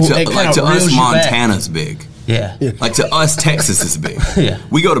kind of pulls. To us, Montana's big. Yeah. Like to us, Texas is big. Yeah.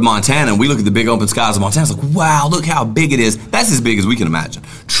 We go to Montana and we look at the big open skies of Montana. It's like, wow, look how big it is. That's as big as we can imagine.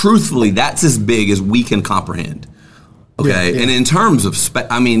 Truthfully, that's as big as we can comprehend. Okay. Yeah. And in terms of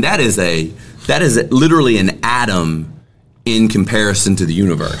that is literally an atom in comparison to the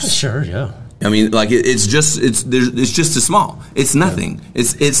universe. Sure. Yeah. It's just as small. It's nothing. Yeah.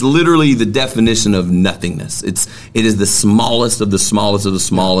 It's literally the definition of nothingness. It is the smallest of the smallest of the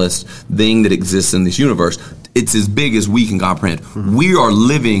smallest thing that exists in this universe. It's as big as we can comprehend. We are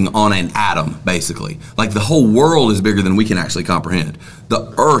living on an atom, basically. Like the whole world is bigger than we can actually comprehend.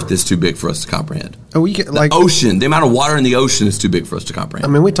 The earth is too big for us to comprehend. The ocean, the amount of water in the ocean is too big for us to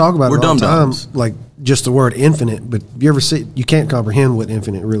comprehend. We talk about it all the time, like just the word infinite, but you ever see, you can't comprehend what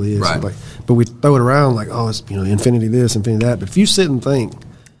infinite really is. Right. But we throw it around like, oh, it's infinity this, infinity that. But if you sit and think,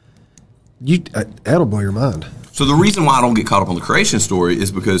 that'll blow your mind. So the reason why I don't get caught up on the creation story is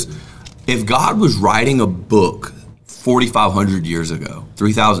because if God was writing a book 4,500 years ago,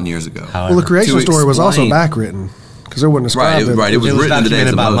 3,000 years ago. Well, the creation story was also backwritten because it wasn't ascribed. Right, it was written in the days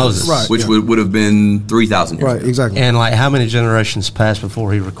of Moses, right, which would have been 3,000 years ago. Right, exactly. And how many generations passed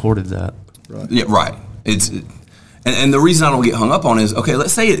before he recorded that? Right. Yeah, right. And the reason I don't get hung up on is, okay,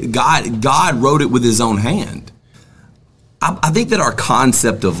 let's say God wrote it with his own hand. I think that our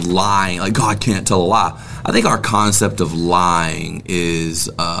concept of lying, like God can't tell a lie, I think our concept of lying is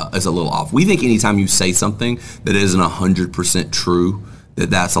a little off. We think anytime you say something that isn't 100% true,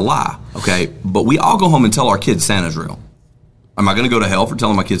 that's a lie, okay? But we all go home and tell our kids Santa's real. Am I going to go to hell for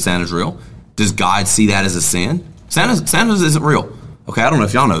telling my kids Santa's real? Does God see that as a sin? Santa isn't real. Okay, I don't know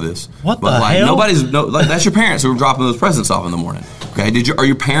if y'all know this. What the hell? That's your parents who are dropping those presents off in the morning. Okay, are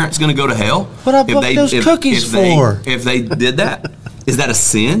your parents going to go to hell? What I bought those cookies for? If they did that, is that a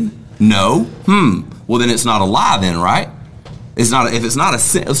sin? No. Well, then it's not a lie, then, right? It's not. If it's not a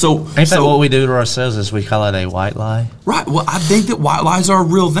sin, ain't that what we do to ourselves? Is we call it a white lie? Right. Well, I think that white lies are a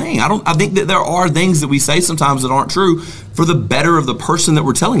real thing. I think that there are things that we say sometimes that aren't true for the better of the person that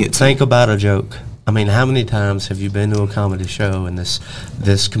we're telling it to. Think about a joke. How many times have you been to a comedy show and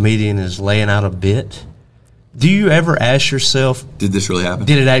this comedian is laying out a bit? Do you ever ask yourself, did this really happen?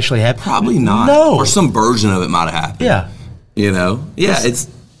 Did it actually happen? Probably not. No. Or some version of it might have happened. Yeah. Yeah,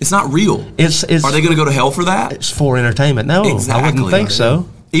 it's not real. Are they going to go to hell for that? It's for entertainment. No, exactly. I wouldn't think so.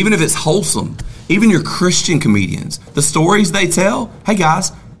 Even if it's wholesome, even your Christian comedians, the stories they tell, hey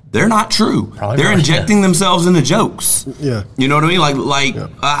guys, they're not true. Probably they're not, injecting themselves into jokes. Yeah. You know what I mean? Like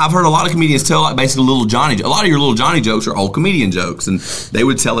I've heard a lot of comedians tell like basically Little Johnny. A lot of your Little Johnny jokes are old comedian jokes, and they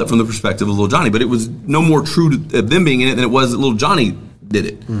would tell it from the perspective of Little Johnny. But it was no more true to them being in it than it was that Little Johnny did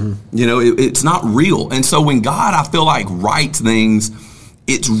it. Mm-hmm. You know, it's not real. And so when God, I feel like, writes things,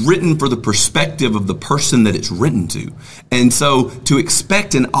 it's written for the perspective of the person that it's written to. And so to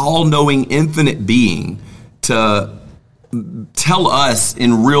expect an all-knowing, infinite being to tell us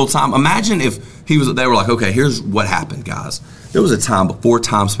in real time. Imagine if they were like, okay, here's what happened, guys. There was a time before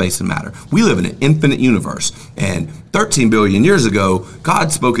time, space, and matter. We live in an infinite universe. And 13 billion years ago,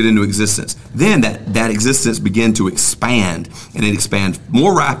 God spoke it into existence. Then that existence began to expand, and it expanded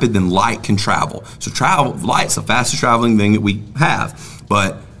more rapid than light can travel. So light's the fastest traveling thing that we have.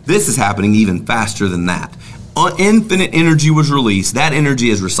 But this is happening even faster than that. Infinite energy was released. That energy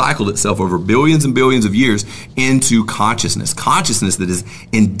has recycled itself over billions and billions of years into consciousness that is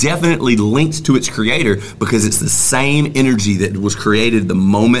indefinitely linked to its creator, because it's the same energy that was created the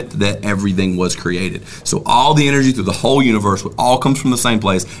moment that everything was created. So all the energy through the whole universe all comes from the same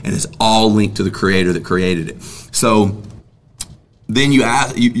place, and it's all linked to the creator that created it. So then you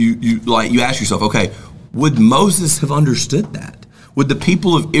ask yourself, okay, would Moses have understood that? Would the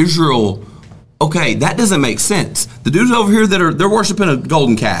people of Israel? Okay, that doesn't make sense. The dudes over here they're worshiping a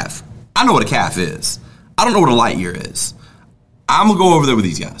golden calf. I know what a calf is. I don't know what a light year is. I'm gonna go over there with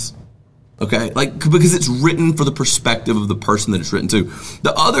these guys. Okay, because it's written for the perspective of the person that it's written to.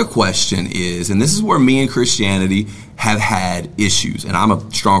 The other question is, and this is where me and Christianity have had issues. And I'm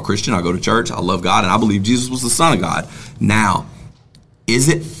a strong Christian. I go to church. I love God, and I believe Jesus was the Son of God. Now, is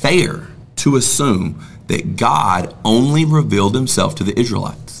it fair to assume that God only revealed himself to the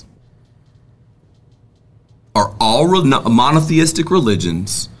Israelites? Are all monotheistic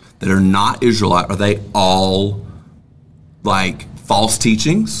religions that are not Israelite, are they all like false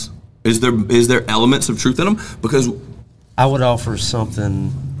teachings? Is there elements of truth in them? Because I would offer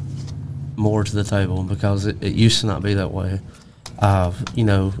something more to the table, because it used to not be that way.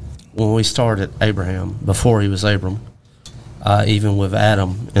 When we started Abraham, before he was Abram, even with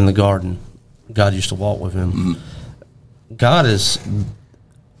Adam in the garden, God used to walk with him. Mm-hmm. God has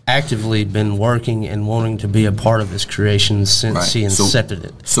actively been working and wanting to be a part of his creation since he incepted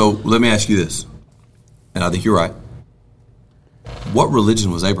it. So let me ask you this, and I think you're right. What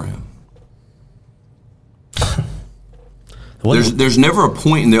religion was Abraham? There's never a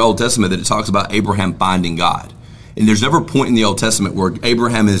point in the Old Testament that it talks about Abraham finding God. And there's never a point in the Old Testament where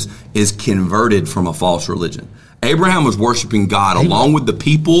Abraham is converted from a false religion. Abraham was worshiping God along with the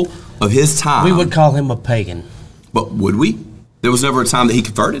people of his time. We would call him a pagan. But would we? There was never a time that he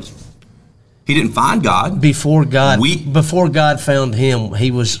converted. He didn't find God. Before God found him,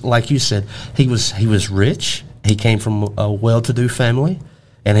 he was, like you said, he was rich. He came from a well-to-do family,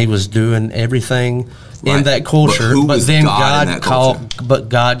 and he was doing everything in that culture. But then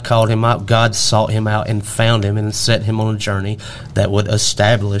God called him out. God sought him out and found him and set him on a journey that would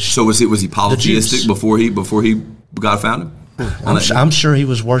establish. So was he polytheistic before God found him? I'm sure he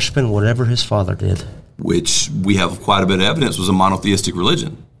was worshiping whatever his father did, which we have quite a bit of evidence was a monotheistic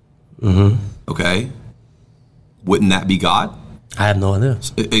religion. Mm-hmm. Okay. Wouldn't that be God? I have no idea.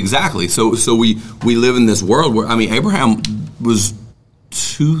 Exactly. So we live in this world where, Abraham was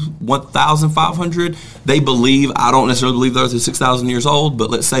 1,500. They believe, I don't necessarily believe the earth is 6,000 years old,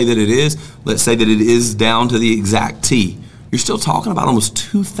 but let's say that it is. Let's say that it is down to the exact T. You're still talking about almost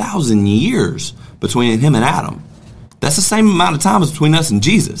 2,000 years between him and Adam. That's the same amount of time as between us and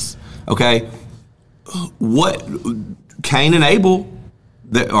Jesus. Okay. What Cain and Abel,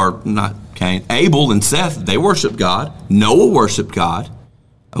 Abel and Seth, they worshiped God. Noah worshiped God.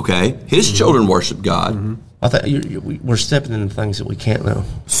 Okay, his children worshiped God. Mm-hmm. I thought we're stepping into things that we can't know.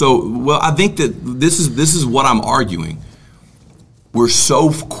 So, I think that this is what I'm arguing. We're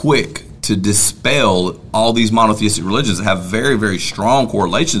so quick to dispel all these monotheistic religions that have very, very strong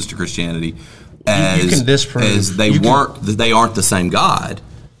correlations to Christianity, you can disprove as they aren't the same God.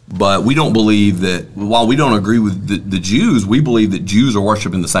 But we don't believe that, while we don't agree with the Jews, we believe that Jews are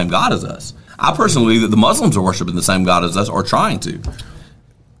worshiping the same God as us. I personally believe that the Muslims are worshiping the same God as us, or trying to.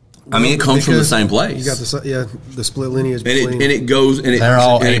 It comes from the same place. You got the split lineage between. And it goes. They're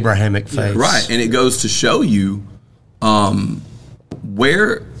all Abrahamic faiths. Right. And it goes to show you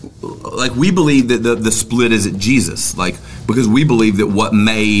where like we believe that the split is at Jesus, like because we believe that what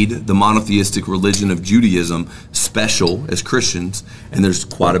made the monotheistic religion of Judaism special as Christians, and there's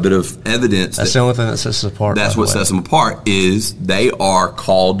quite a bit of evidence. That's the only thing that sets us apart. That's what sets them apart is they are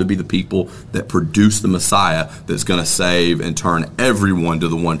called to be the people that produce the Messiah that's going to save and turn everyone to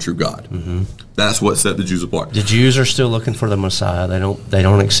the one true God. Mm-hmm. That's what set the Jews apart. The Jews are still looking for the Messiah. They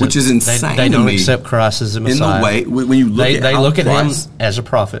don't accept, which is insane. They to don't me. accept Christ as the Messiah. In the way when you look they look at Christ, him as a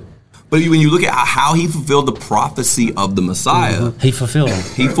prophet. But when you look at how he fulfilled the prophecy of the Messiah, mm-hmm. He fulfilled them.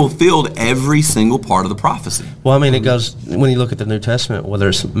 He fulfilled every single part of the prophecy. Well, I mean, it goes, when you look at the New Testament, whether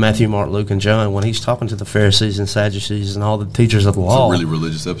it's Matthew, Mark, Luke, and John, when he's talking to the Pharisees and Sadducees and all the teachers of the law. It's a really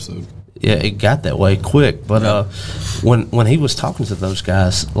religious episode. Yeah, it got that way quick. But when he was talking to those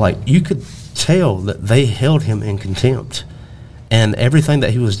guys, like, you could tell that they held him in contempt. And everything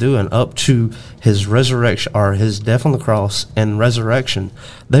that he was doing up to his resurrection, or his death on the cross and resurrection,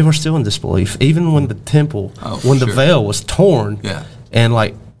 they were still in disbelief. Even when the temple, the veil was torn, and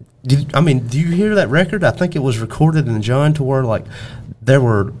like, do you hear that record? I think it was recorded in John to where like there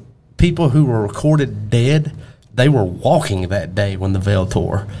were people who were recorded dead. They were walking that day when the veil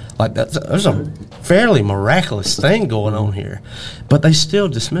tore. Like there's a fairly miraculous thing going on here, but they still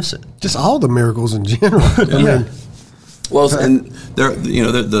dismiss it. Just all the miracles in general. I mean, well, and there,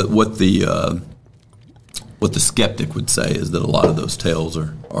 what the skeptic would say is that a lot of those tales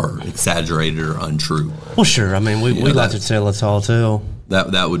are exaggerated or untrue. Well, sure. I mean, we like to tell a tall tale.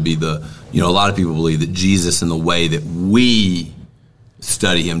 That would be a lot of people believe that Jesus, in the way that we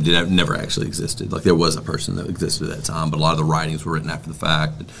study him, never actually existed. Like there was a person that existed at that time, but a lot of the writings were written after the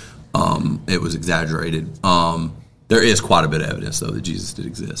fact. It was exaggerated. There is quite a bit of evidence, though, that Jesus did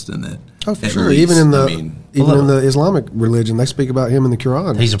exist, and that. Oh, for sure. Even in the Islamic religion, they speak about him in the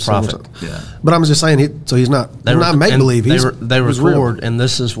Quran. He's a prophet. Yeah. But I was just saying, he's not make believe. They record, and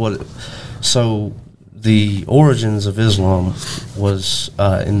this is what. So the origins of Islam was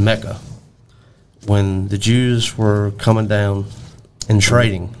in Mecca, when the Jews were coming down and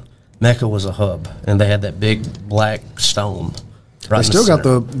trading. Mecca was a hub, and they had that big black stone. Right, they still got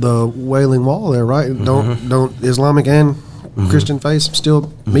the Wailing Wall there, right? Mm-hmm. Don't Islamic and Christian faith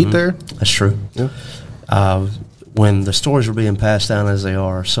still meet there? That's true. Yeah. When the stories were being passed down as they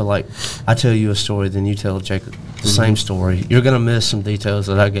are, so like I tell you a story, then you tell Jacob the same story. You're going to miss some details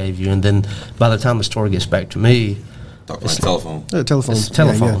that I gave you, and then by the time the story gets back to me, it's telephone. Telephone. It's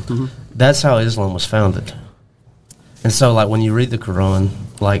telephone. Yeah. Mm-hmm. That's how Islam was founded. And so, like when you read the Quran,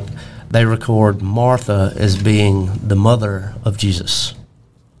 like. They record Martha as being the mother of Jesus.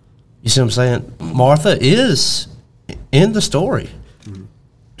 You see what I'm saying? Martha is in the story. Mm-hmm.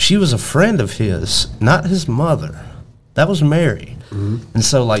 She was a friend of his, not his mother. That was Mary. Mm-hmm. And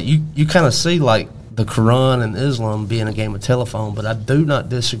so, like, you kind of see, like, the Quran and Islam being a game of telephone, but I do not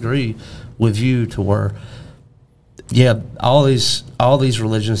disagree with you to where, all these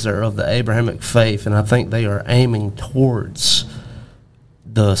religions that are of the Abrahamic faith, and I think they are aiming towards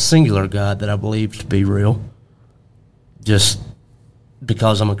the singular God that I believe to be real. Just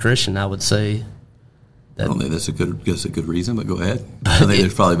because I'm a Christian, I would say that. I don't think that's a good reason, but go ahead. I think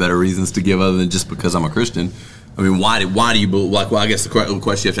there's probably better reasons to give other than just because I'm a Christian. I mean, why do you believe? Like, well, I guess the question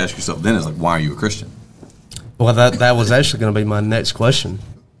you have to ask yourself then is like, why are you a Christian? Well, that was actually going to be my next question.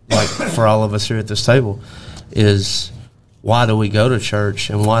 Like for all of us here at this table, is why do we go to church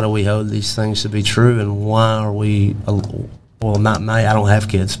and why do we hold these things to be true and why are we? Well, not me. I don't have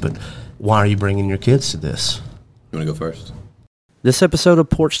kids, but why are you bringing your kids to this? You want to go first? This episode of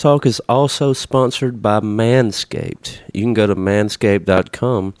Porch Talk is also sponsored by Manscaped. You can go to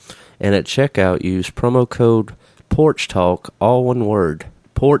manscaped.com and at checkout use promo code Porch Talk, all one word.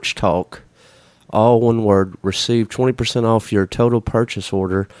 Porch Talk, all one word. Receive 20% off your total purchase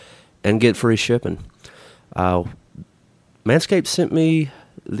order and get free shipping. Manscaped sent me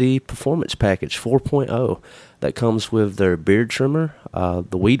the Performance Package 4.0. That comes with their beard trimmer,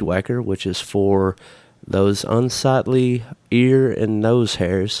 the Weed Whacker, which is for those unsightly ear and nose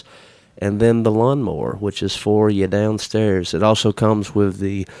hairs, and then the Lawnmower, which is for you downstairs. It also comes with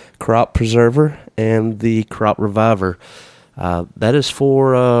the Crop Preserver and the Crop Reviver. That is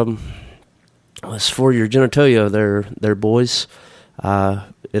for your genitalia. They're boys.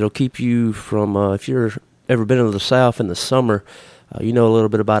 It'll keep you from if you're ever been to the South in the summer, you know a little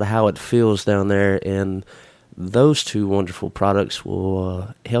bit about how it feels down there, and those two wonderful products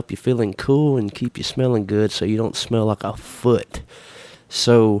will help you feeling cool and keep you smelling good so you don't smell like a foot.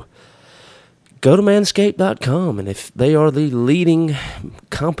 So go to manscaped.com, and if they are the leading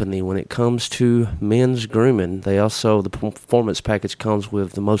company when it comes to men's grooming, the Performance Package comes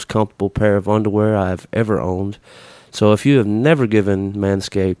with the most comfortable pair of underwear I've ever owned. So if you have never given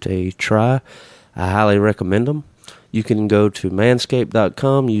Manscaped a try, I highly recommend them. You can go to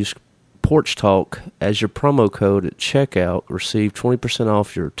manscaped.com, use Porch Talk as your promo code at checkout, receive 20%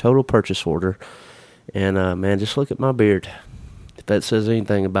 off your total purchase order. And, man, just look at my beard. If that says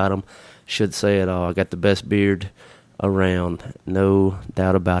anything about them, should say it all. I got the best beard around, no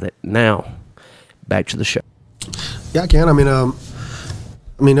doubt about it. Now, back to the show. Yeah, I can.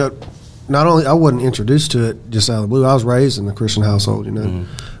 Not only I wasn't introduced to it just out of the blue. I was raised in a Christian household, you know.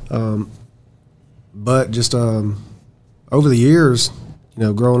 Mm-hmm. But just over the years, you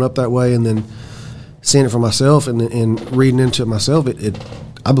know, growing up that way and then seeing it for myself and reading into it myself,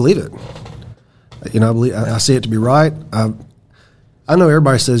 I believe it. You know, I see it to be right. I know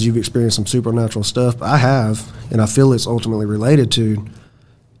everybody says you've experienced some supernatural stuff, but I have, and I feel it's ultimately related to,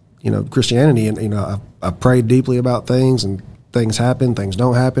 you know, Christianity. And, you know, I prayed deeply about things, and things happen, things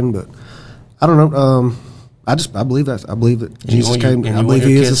don't happen, but I don't know. I believe that. I believe that Jesus came. I believe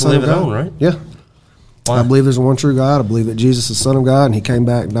He is the Son of God. Right? Yeah. Why? I believe there's one true God. I believe that Jesus is the Son of God, and He came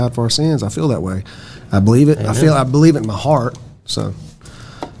back and died for our sins. I feel that way. I believe it. Amen. I believe it in my heart. So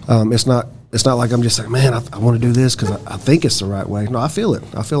it's not like I'm just saying, man, I want to do this because I think it's the right way. No, I feel it.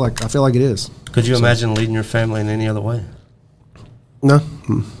 I feel like it is. Could you imagine leading your family in any other way? No.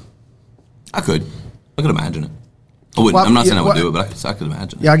 I could imagine it. I'm not saying I would do it, but I could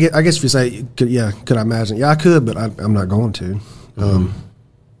imagine it. Yeah, I guess if you say, could I imagine? Yeah, I could, but I'm not going to.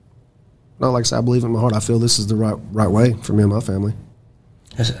 Not like I said, I believe in my heart. I feel this is the right way for me and my family.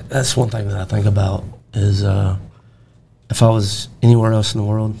 That's one thing that I think about is if I was anywhere else in the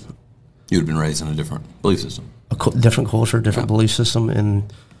world, you would have been raised in a different belief system. A different culture, different belief system.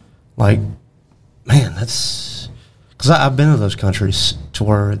 And, like, man, that's... Because I've been to those countries to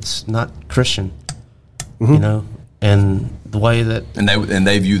where it's not Christian, you know? And the way that... And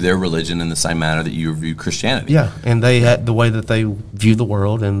they view their religion in the same manner that you view Christianity. Yeah, and they had the way that they view the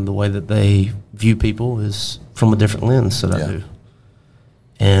world and the way that they view people is from a different lens that I do.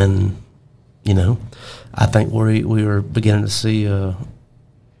 And, you know, I think we were beginning to see a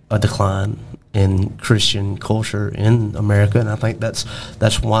decline in Christian culture in America, and I think that's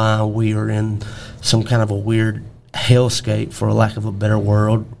why we are in some kind of a weird hellscape, for lack of a better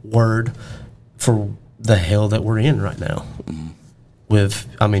word, for the hell that we're in right now. With,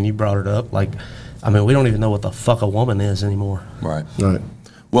 I mean, you brought it up, like, I mean, we don't even know what the fuck a woman is anymore. Right.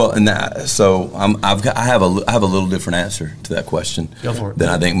 Well, and so I have a little different answer to that question than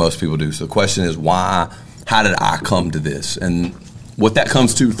I think most people do. So the question is, how did I come to this? And what that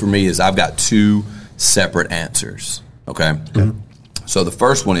comes to for me is I've got two separate answers. Okay. So the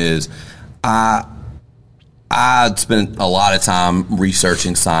first one is I spent a lot of time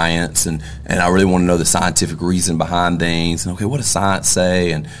researching science, and I really want to know the scientific reason behind things. And okay, what does science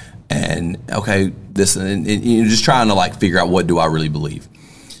say? And okay, this, and you're just trying to like figure out what do I really believe.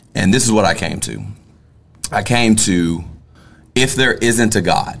 And this is what I came to. I came to, if there isn't a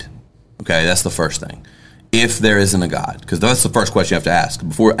God, okay, that's the first thing. If there isn't a God, because that's the first question you have to ask.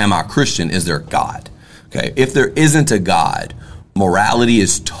 Before, am I a Christian, is there a God? Okay, if there isn't a God, morality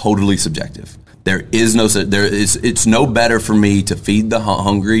is totally subjective. It's no better for me to feed the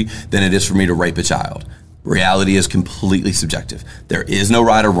hungry than it is for me to rape a child. Reality is completely subjective. There is no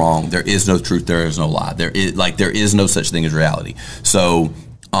right or wrong. There is no truth. There is no lie. There is no such thing as reality. So,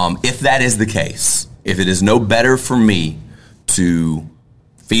 if that is the case, if it is no better for me to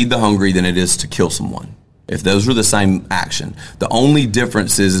feed the hungry than it is to kill someone, if those were the same action, the only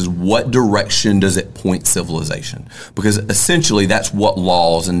difference is what direction does it point civilization? Because essentially that's what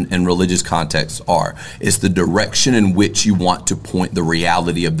laws and religious contexts are. It's the direction in which you want to point the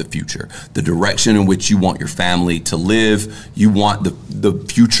reality of the future, the direction in which you want your family to live, you want the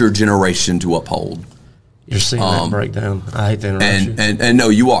future generation to uphold. You're seeing that breakdown. I hate to interrupt you. And no,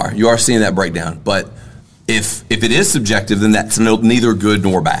 you are seeing that breakdown. But if it is subjective, then that's neither good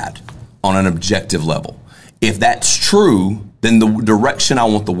nor bad on an objective level. If that's true, then the direction I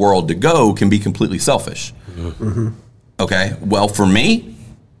want the world to go can be completely selfish. Mm-hmm. Okay, well, for me,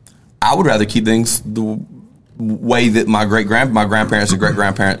 I would rather keep things the way that my grandparents and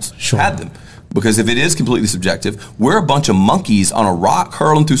great-grandparents had them. Because if it is completely subjective, we're a bunch of monkeys on a rock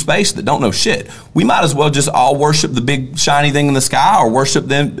hurling through space that don't know shit. We might as well just all worship the big shiny thing in the sky or worship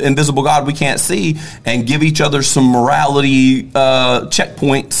the invisible God we can't see and give each other some morality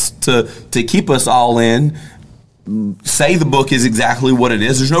checkpoints to keep us all in. Say the book is exactly what it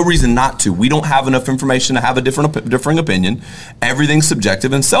is. There's no reason not to. We don't have enough information to have a differing opinion. Everything's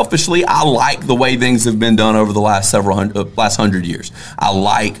subjective, and selfishly, I like the way things have been done over the last 100 years.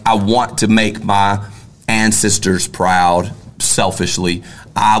 I want to make my ancestors proud selfishly,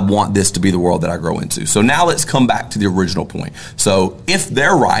 I want this to be the world that I grow into. So now let's come back to the original point. So if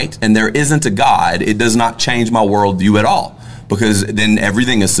they're right and there isn't a God, it does not change my worldview at all, because then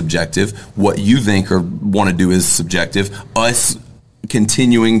everything is subjective. What you think or want to do is subjective. Us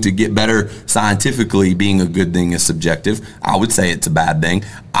continuing to get better scientifically being a good thing is subjective. I would say it's a bad thing.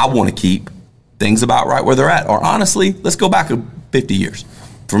 I want to keep things about right where they're at. Or honestly, let's go back 50 years.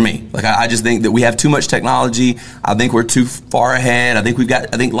 For me, like I just think that we have too much technology. I think we're too far ahead. I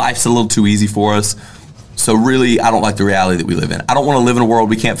think life's a little too easy for us. So really, I don't like the reality that we live in. I don't want to live in a world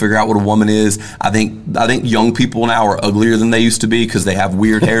we can't figure out what a woman is. I think young people now are uglier than they used to be because they have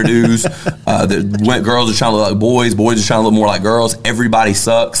weird hairdos. Girls are trying to look like boys. Boys are trying to look more like girls. Everybody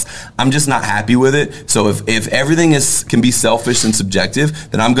sucks. I'm just not happy with it. So if everything can be selfish and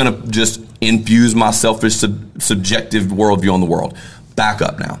subjective, then I'm going to just infuse my selfish, subjective worldview on the world. Back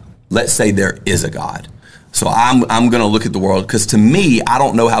up now. Let's say there is a God. So I'm going to look at the world, because to me, I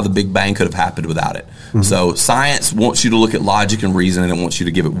don't know how the Big Bang could have happened without it. Mm-hmm. So science wants you to look at logic and reason, and it wants you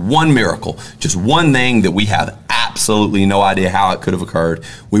to give it one miracle, just one thing that we have absolutely no idea how it could have occurred.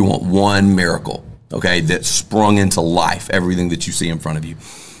 We want one miracle, okay, that sprung into life, everything that you see in front of you.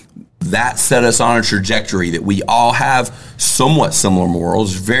 That set us on a trajectory that we all have somewhat similar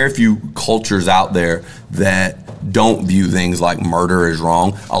morals. Very few cultures out there that don't view things like murder as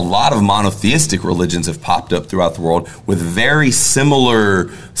wrong. A lot of monotheistic religions have popped up throughout the world with very similar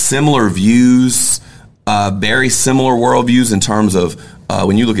views, very similar worldviews in terms of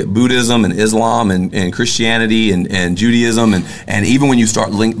when you look at Buddhism and Islam and Christianity and Judaism, and even when you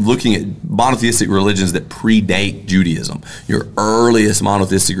start looking at monotheistic religions that predate Judaism, your earliest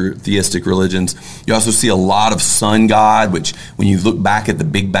monotheistic religions, you also see a lot of sun god, which when you look back at the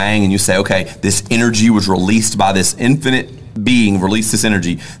Big Bang and you say, okay, this energy was released by this infinite being, released this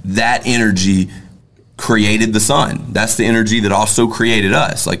energy, that energy created the sun. That's the energy that also created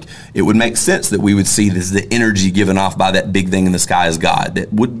us. Like, it would make sense that we would see this, the energy given off by that big thing in the sky as God.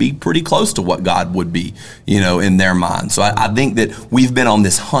 That would be pretty close to what God would be, in their mind. So I think that we've been on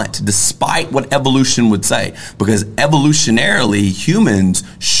this hunt, despite what evolution would say, because evolutionarily, humans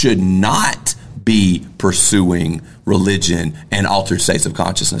should not be pursuing religion and altered states of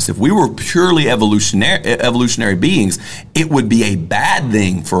consciousness. If we were purely evolutionary beings, it would be a bad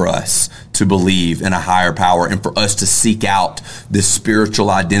thing for us to believe in a higher power and for us to seek out this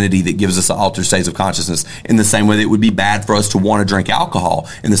spiritual identity that gives us an altered states of consciousness, in the same way that it would be bad for us to want to drink alcohol,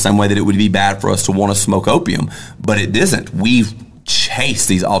 in the same way that it would be bad for us to want to smoke opium. But it isn't. We've chased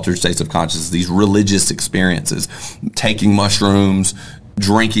these altered states of consciousness, these religious experiences, taking mushrooms,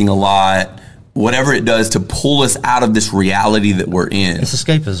 drinking a lot, whatever it does to pull us out of this reality that we're in. It's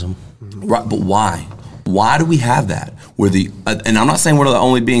escapism. Right, but why? Why do we have that? And I'm not saying we're the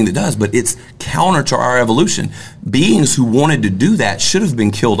only being that does, but it's counter to our evolution. Beings who wanted to do that should have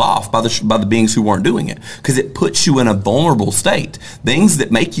been killed off by the beings who weren't doing it, because it puts you in a vulnerable state. Things that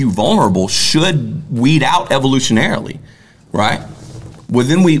make you vulnerable should weed out evolutionarily, right? Well,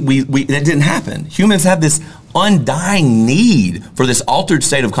 then that didn't happen. Humans have this undying need for this altered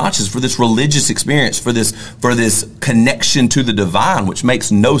state of consciousness, for this religious experience, for this connection to the divine, which makes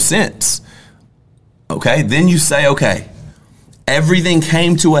no sense. Okay, then you say, okay, everything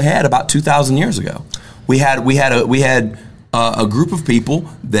came to a head about 2,000 years ago. We had a group of people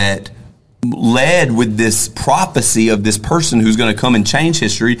that led with this prophecy of this person who's going to come and change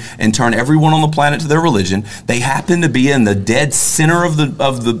history and turn everyone on the planet to their religion. They happened to be in the dead center of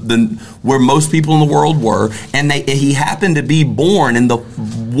the where most people in the world were, and he happened to be born in the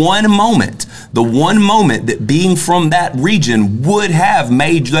one moment that being from that region would have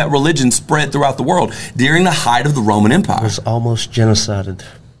made that religion spread throughout the world during the height of the Roman Empire. It was almost genocided.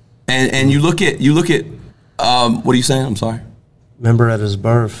 And you look at what are you saying? I'm sorry. Remember at his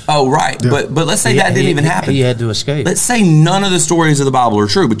birth. Oh, right. Yeah. But let's say that didn't even happen. He had to escape. Let's say none of the stories of the Bible are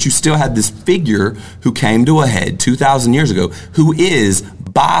true, but you still had this figure who came to a head 2,000 years ago, who is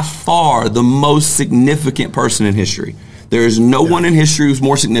by far the most significant person in history. There is no one in history who's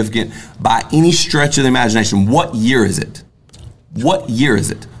more significant by any stretch of the imagination. What year is it? What year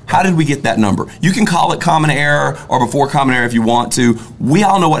is it? How did we get that number? You can call it common era or before common era if you want to. We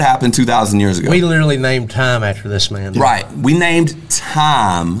all know what happened 2,000 years ago. We literally named time after this man. Right. We named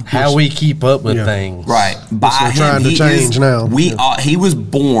time. How we keep up with things. Right. By him, trying to change now. He was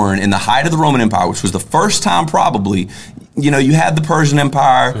born in the height of the Roman Empire, which was the first time probably. You had the Persian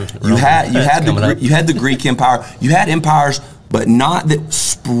Empire. You had the Greek Empire. You had empires, but not that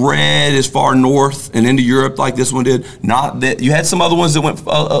spread as far north and into Europe like this one did. Not that you had some other ones that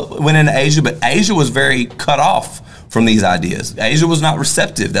went into Asia, but Asia was very cut off from these ideas. Asia was not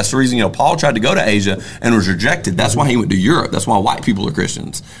receptive. That's the reason, Paul tried to go to Asia and was rejected. That's why he went to Europe. That's why white people are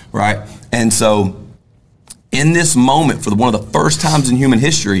Christians, right? And so in this moment, for one of the first times in human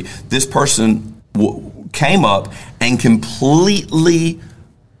history, this person came up and completely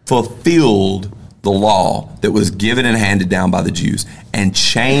fulfilled the law that was given and handed down by the Jews and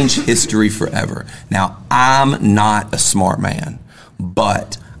changed history forever. Now, I'm not a smart man,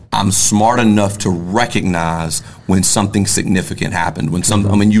 but I'm smart enough to recognize when something significant happened.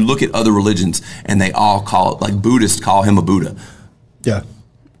 When you look at other religions and they all call it, like Buddhists call him a Buddha. Yeah.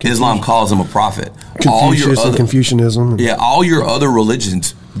 Islam calls him a prophet. Confucianism. Yeah, all your other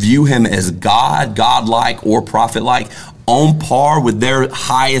religions view him as God, godlike, or prophet-like, on par with their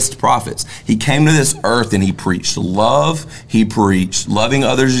highest prophets. He came to this earth and he preached love. He preached loving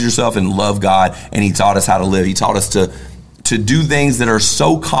others as yourself and love God, and he taught us how to live. He taught us to do things that are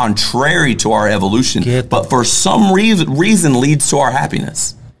so contrary to our evolution, but for some reason leads to our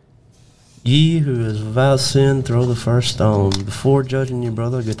happiness. Ye who is without sin, throw the first stone. Before judging your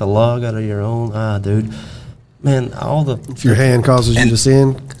brother, get the log out of your own eye, dude. Man, if your hand causes you to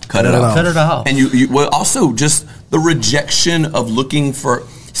sin, cut it off. Cut it off. And you also just the rejection of looking for.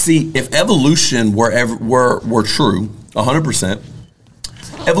 See, if evolution were true, 100%,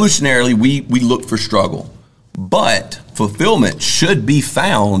 evolutionarily we look for struggle, but fulfillment should be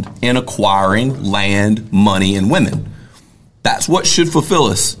found in acquiring land, money, and women. That's what should fulfill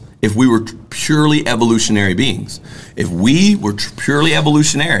us. If we were purely evolutionary beings, if we were purely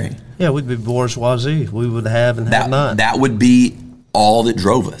evolutionary, yeah, we'd be bourgeoisie. We would have and have not. That would be all that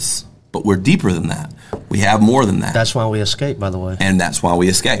drove us. But we're deeper than that. We have more than that. That's why we escape, by the way. And that's why we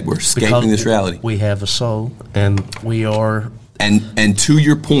escape. We're escaping this reality. We have a soul, and we are. And to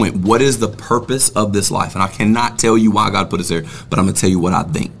your point, what is the purpose of this life? And I cannot tell you why God put us there, but I'm going to tell you what I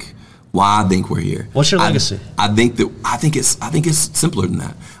think. Why I think we're here. What's your legacy? I think it's simpler than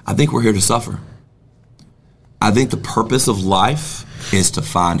that. I think we're here to suffer. I think the purpose of life is to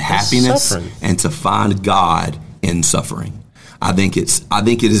find happiness and to find God in suffering. I think it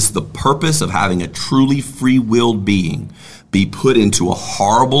is the purpose of having a truly free-willed being be put into a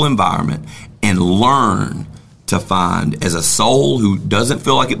horrible environment and learn to find, as a soul who doesn't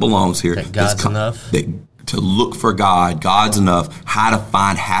feel like it belongs here, that God's enough. To look for God, God's enough, how to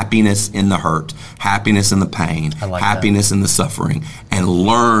find happiness in the hurt, happiness in the pain, happiness in the suffering, and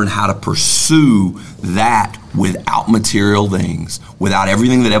learn how to pursue that without material things, without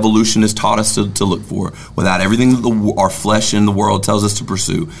everything that evolution has taught us to look for, without everything that our flesh in the world tells us to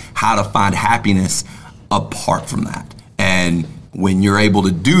pursue, how to find happiness apart from that. And when you're able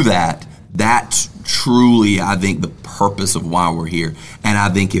to do that, that's truly, I think, the purpose of why we're here. And I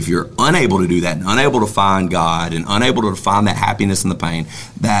think if you're unable to do that and unable to find God and unable to find that happiness in the pain,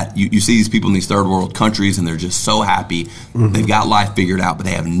 that you see these people in these third world countries and they're just so happy. Mm-hmm. They've got life figured out, but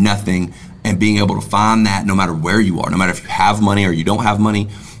they have nothing. And being able to find that no matter where you are, no matter if you have money or you don't have money,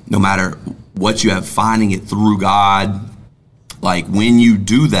 no matter what you have, finding it through God, like when you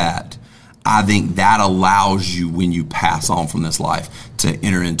do that, I think that allows you, when you pass on from this life, to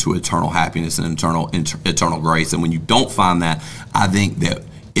enter into eternal happiness and eternal grace. And when you don't find that, I think that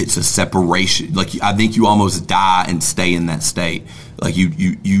it's a separation. Like, I think you almost die and stay in that state. Like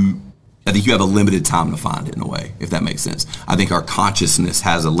I think you have a limited time to find it, in a way, if that makes sense. I think our consciousness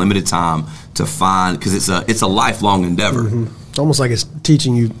has a limited time to find, because it's a lifelong endeavor. Mm-hmm. It's almost like it's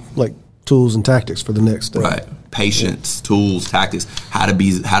teaching you like tools and tactics for the next step. Right. Patience, tools, tactics, how to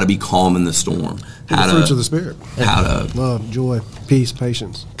be calm in the storm. The fruits of the Spirit. How to love, joy, peace,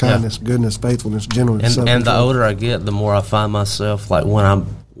 patience, kindness, goodness, faithfulness, gentleness. And the older I get, the more I find myself, like when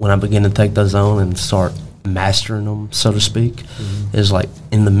I begin to take those on and start mastering them, so to speak, is like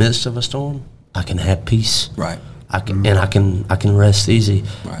in the midst of a storm, I can have peace. Right. I can rest easy,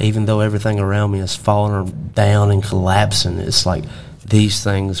 even though everything around me is falling down and collapsing. It's like these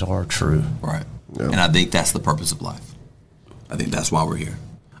things are true. Right. Yeah. And I think that's the purpose of life. I think that's why we're here.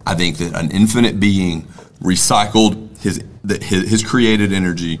 I think that an infinite being recycled his created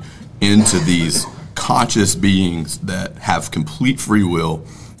energy into these conscious beings that have complete free will,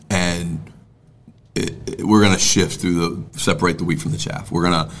 and we're going to shift separate the wheat from the chaff. We're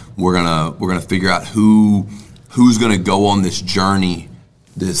gonna figure out who's going to go on this journey,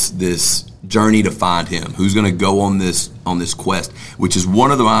 this journey to find him, who's going to go on this quest, which is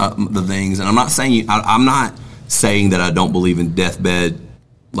one of the things. And I'm not saying that I don't believe in deathbed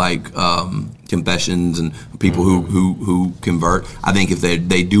confessions and people who convert. I think if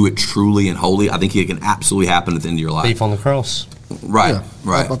they do it truly and wholly, I think it can absolutely happen at the end of your life. Thief on the cross. Right. Yeah,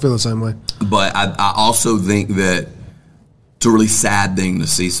 right. I feel the same way. But I also think that it's a really sad thing to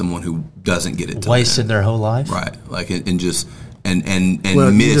see someone who doesn't get it. Wasted their whole life. Right. Like, and just, and well,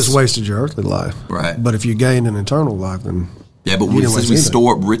 miss. You just wasted your earthly life. Right. But if you gained an eternal life, then. Yeah, but since we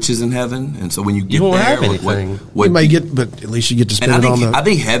store up riches in heaven, and so when you get you won't there, have anything. You may get, but at least you get to spend it on the. I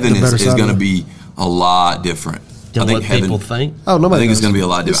think heaven is going to be a lot different. Than what people think. Oh, nobody. I think knows. it's going to be a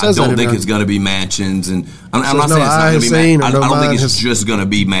lot different. I don't think it's going to be mansions, and I'm not saying it's not going to be. I don't think it's just going to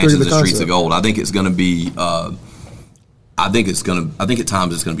be mansions and streets of gold. I think it's going to be. I think at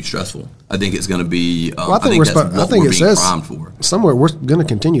times it's going to be stressful. I think it's going to be. I think we're it says primed for. Somewhere we're going to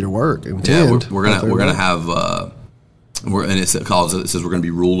continue to work. And we're going to have. And it says we're going to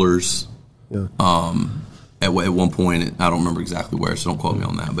be rulers. Yeah. At one point, I don't remember exactly where, so don't quote me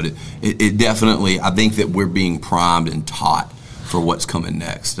on that. But it definitely, I think that we're being primed and taught for what's coming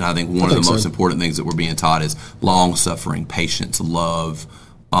next. And I think one of the most important things that we're being taught is long suffering, patience, love,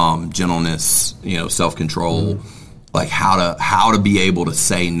 gentleness, self-control, like how to be able to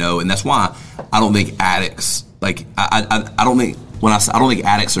say no. And that's why I don't think addicts, like I don't think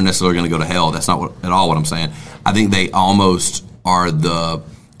addicts are necessarily going to go to hell. That's not at all what I'm saying. I think they almost are the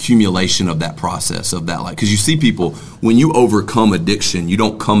accumulation of that process of that, like, because you see people, when you overcome addiction, you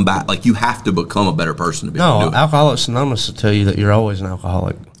don't come back, like, you have to become a better person to be able to do it. Alcoholics Anonymous will tell you that you're always an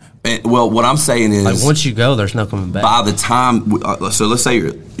alcoholic. And, well, what I'm saying is, like, once you go, there's no coming back. By the time, so let's say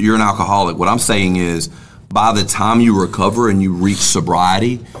you're an alcoholic, what I'm saying is, by the time you recover and you reach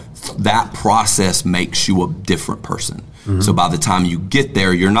sobriety, that process makes you a different person. Mm-hmm. So by the time you get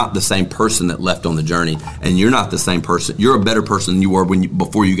there, you're not the same person that left on the journey, and you're not the same person. You're a better person than you were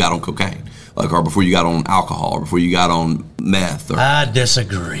before you got on cocaine, like, or before you got on alcohol, or before you got on meth. I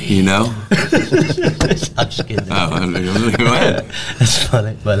disagree. You know? I'm just kidding. Go ahead. That's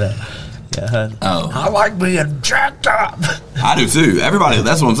funny, but yeah. I like being jacked up. I do too. Everybody.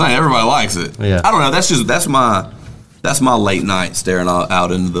 That's what I'm saying. Everybody likes it. Yeah. I don't know. That's my late night staring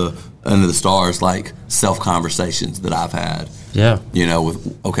out into the stars, like self conversations that I've had. Yeah.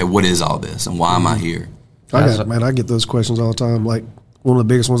 With what is all this and why am I here? I get those questions all the time. Like, one of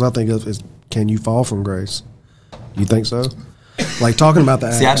the biggest ones I think of is, can you fall from grace? You think so? Like, talking about the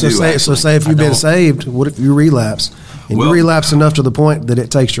act. Say if you've been saved, what if you relapse? And you relapse enough to the point that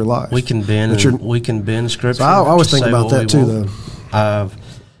it takes your life. We can bend scripture. So I always think about that too, though.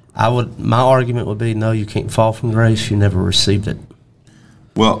 My argument would be, no, you can't fall from grace. You never received it.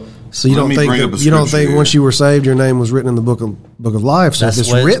 Well, so you don't think once you were saved, your name was written in the book of life. So if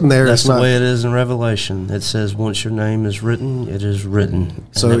it's written there, that's the way it is in Revelation. It says, once your name is written, it is written.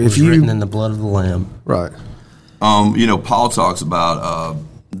 So and it was written in the blood of the Lamb. Right. Paul talks about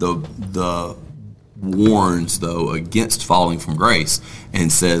the warns, though, against falling from grace,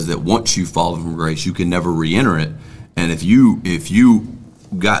 and says that once you've fallen from grace, you can never re-enter it. And if you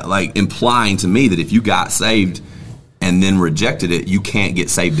got, like, implying to me that if you got saved and then rejected it, you can't get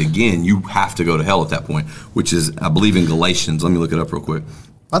saved again. You have to go to hell at that point, which is, I believe, in Galatians. Let me look it up real quick.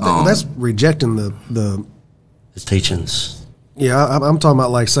 I think that's rejecting the his teachings. Yeah, I'm talking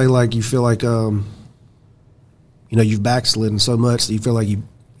about, like, say, like, you feel like you've backslidden so much that you feel like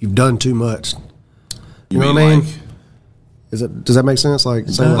you've done too much. You know what I mean? Like, does that make sense? Like,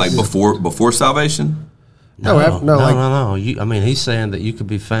 before salvation? No. He's saying that you could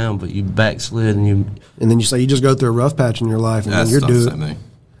be found, but you backslid, and then you say you just go through a rough patch in your life, and then you're doing. That's not the same thing.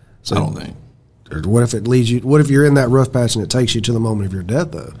 So, I don't think. Or what if it leads you? What if you're in that rough patch and it takes you to the moment of your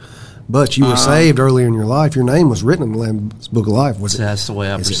death, though? But you were saved earlier in your life. Your name was written in the Lamb's Book of Life. That's the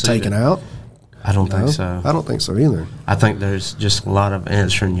way I perceive it. Is it taken out? I don't think so. I don't think so either. I think there's just a lot of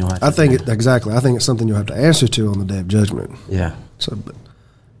answering you'll have to do. Exactly. I think it's something you'll have to answer to on the day of judgment. Yeah. So, but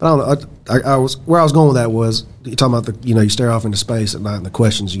I don't know. Where I was going with that was, you're talking about you stare off into space at night and the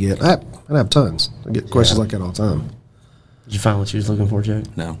questions you get. I have tons. I get questions like that all the time. Did you find what you was looking for,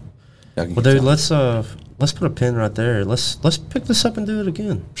 Jake? No. Well, dude, let's put a pin right there. Let's pick this up and do it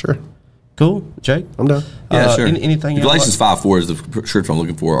again. Sure. Cool, Jake? I'm done. Yeah, sure. Anything else? Galatians 5:4 is the scripture I'm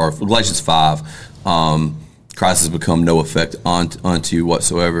looking for. Or Galatians 5, Christ has become no effect unto you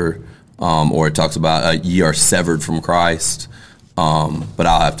whatsoever. Or it talks about ye are severed from Christ.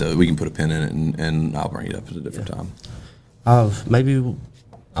 But we can put a pin in it and I'll bring it up at a different time. Maybe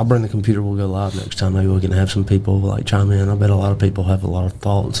I'll bring the computer. We'll go live next time. Maybe we can have some people like chime in. I bet a lot of people have a lot of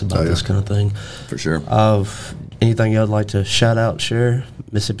thoughts about this kind of thing. For sure. Anything you'd like to shout out, share?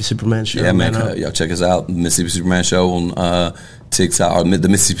 Mississippi Superman Show? Yeah, man. Y'all check us out. Mississippi Superman Show on TikTok, or the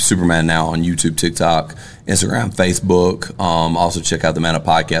Mississippi Superman now on YouTube, TikTok, Instagram, Facebook. Also check out the Man Up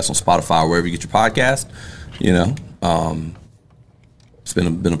Podcast on Spotify, wherever you get your podcast.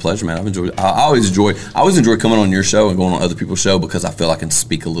 It's been a pleasure, man. I've enjoyed. I always enjoy coming on your show and going on other people's show because I feel I can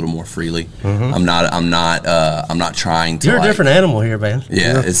speak a little more freely. Mm-hmm. I'm not trying to. You're a different animal here, man.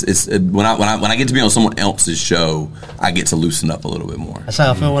 Yeah, when I get to be on someone else's show, I get to loosen up a little bit more. That's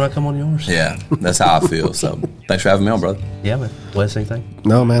how I feel when I come on yours. Yeah, that's how I feel. So thanks for having me on, brother. Yeah, man. Wes, anything?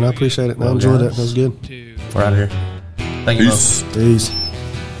 No, man. I appreciate it. I enjoyed it. That was good. We're out of here. Thank you, Peace. Peace.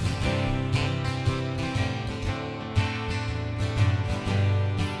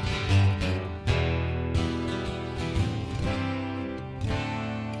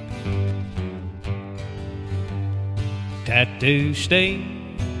 Tattoo Steve,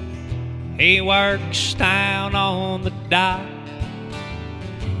 he works down on the dock,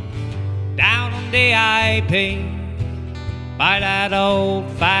 down on DIP, by that old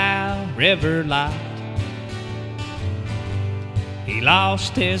foul river lot. He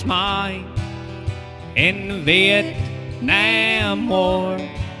lost his mind in the Vietnam War.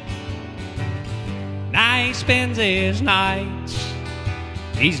 Now he spends his nights,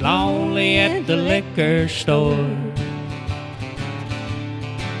 he's lonely at the liquor store.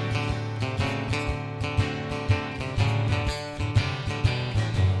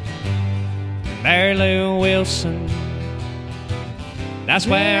 Mary Lou Wilson, that's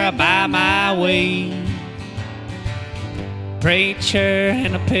where I buy my weed. Preacher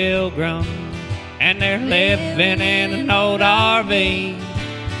and a pilgrim, and they're living in an old RV.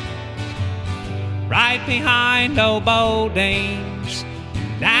 Right behind old Bodene's,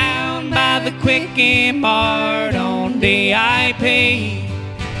 down by the Quickie Mart on DIP.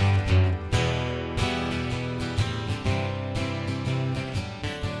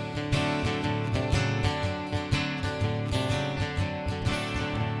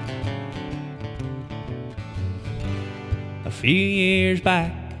 A few years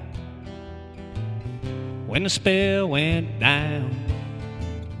back, when the spill went down,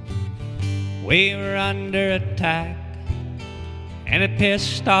 we were under attack, and it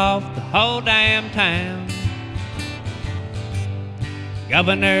pissed off the whole damn town.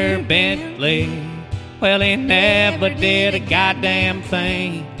 Governor Bentley, well, he never did a goddamn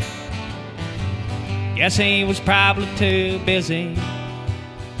thing. Guess he was probably too busy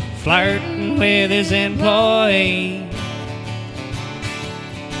flirting with his employee.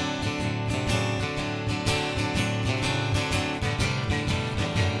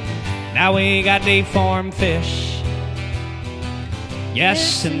 Now we got deformed fish,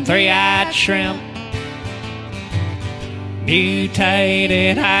 yes, and three-eyed shrimp,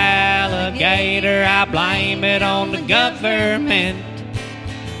 mutated alligator. I blame it on the government.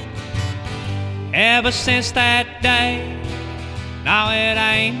 Ever since that day, no, it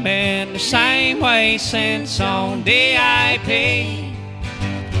ain't been the same way since on DIP.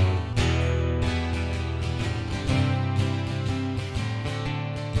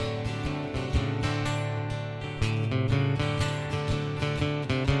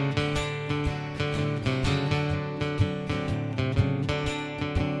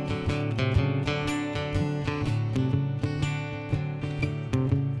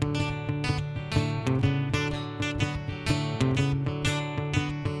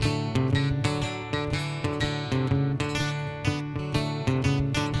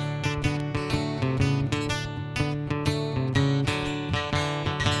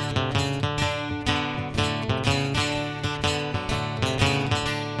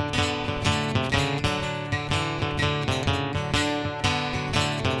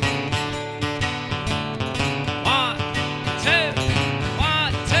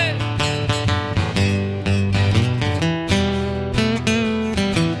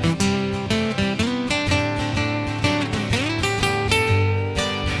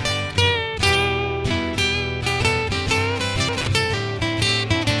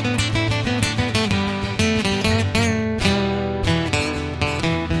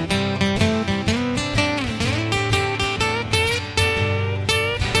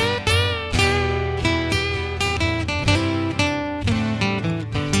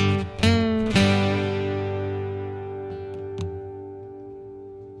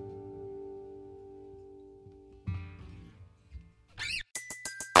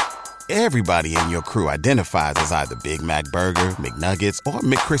 Everybody in your crew identifies as either Big Mac Burger, McNuggets, or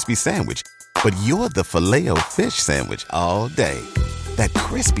McCrispy Sandwich. But you're the Filet-O-Fish Sandwich all day. That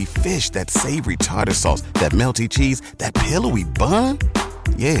crispy fish, that savory tartar sauce, that melty cheese, that pillowy bun.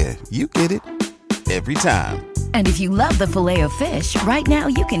 Yeah, you get it. Every time. And if you love the Filet-O-Fish, right now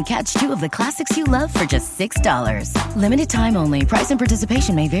you can catch two of the classics you love for just $6. Limited time only. Price and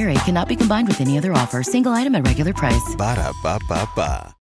participation may vary. Cannot be combined with any other offer. Single item at regular price. Ba-da-ba-ba-ba.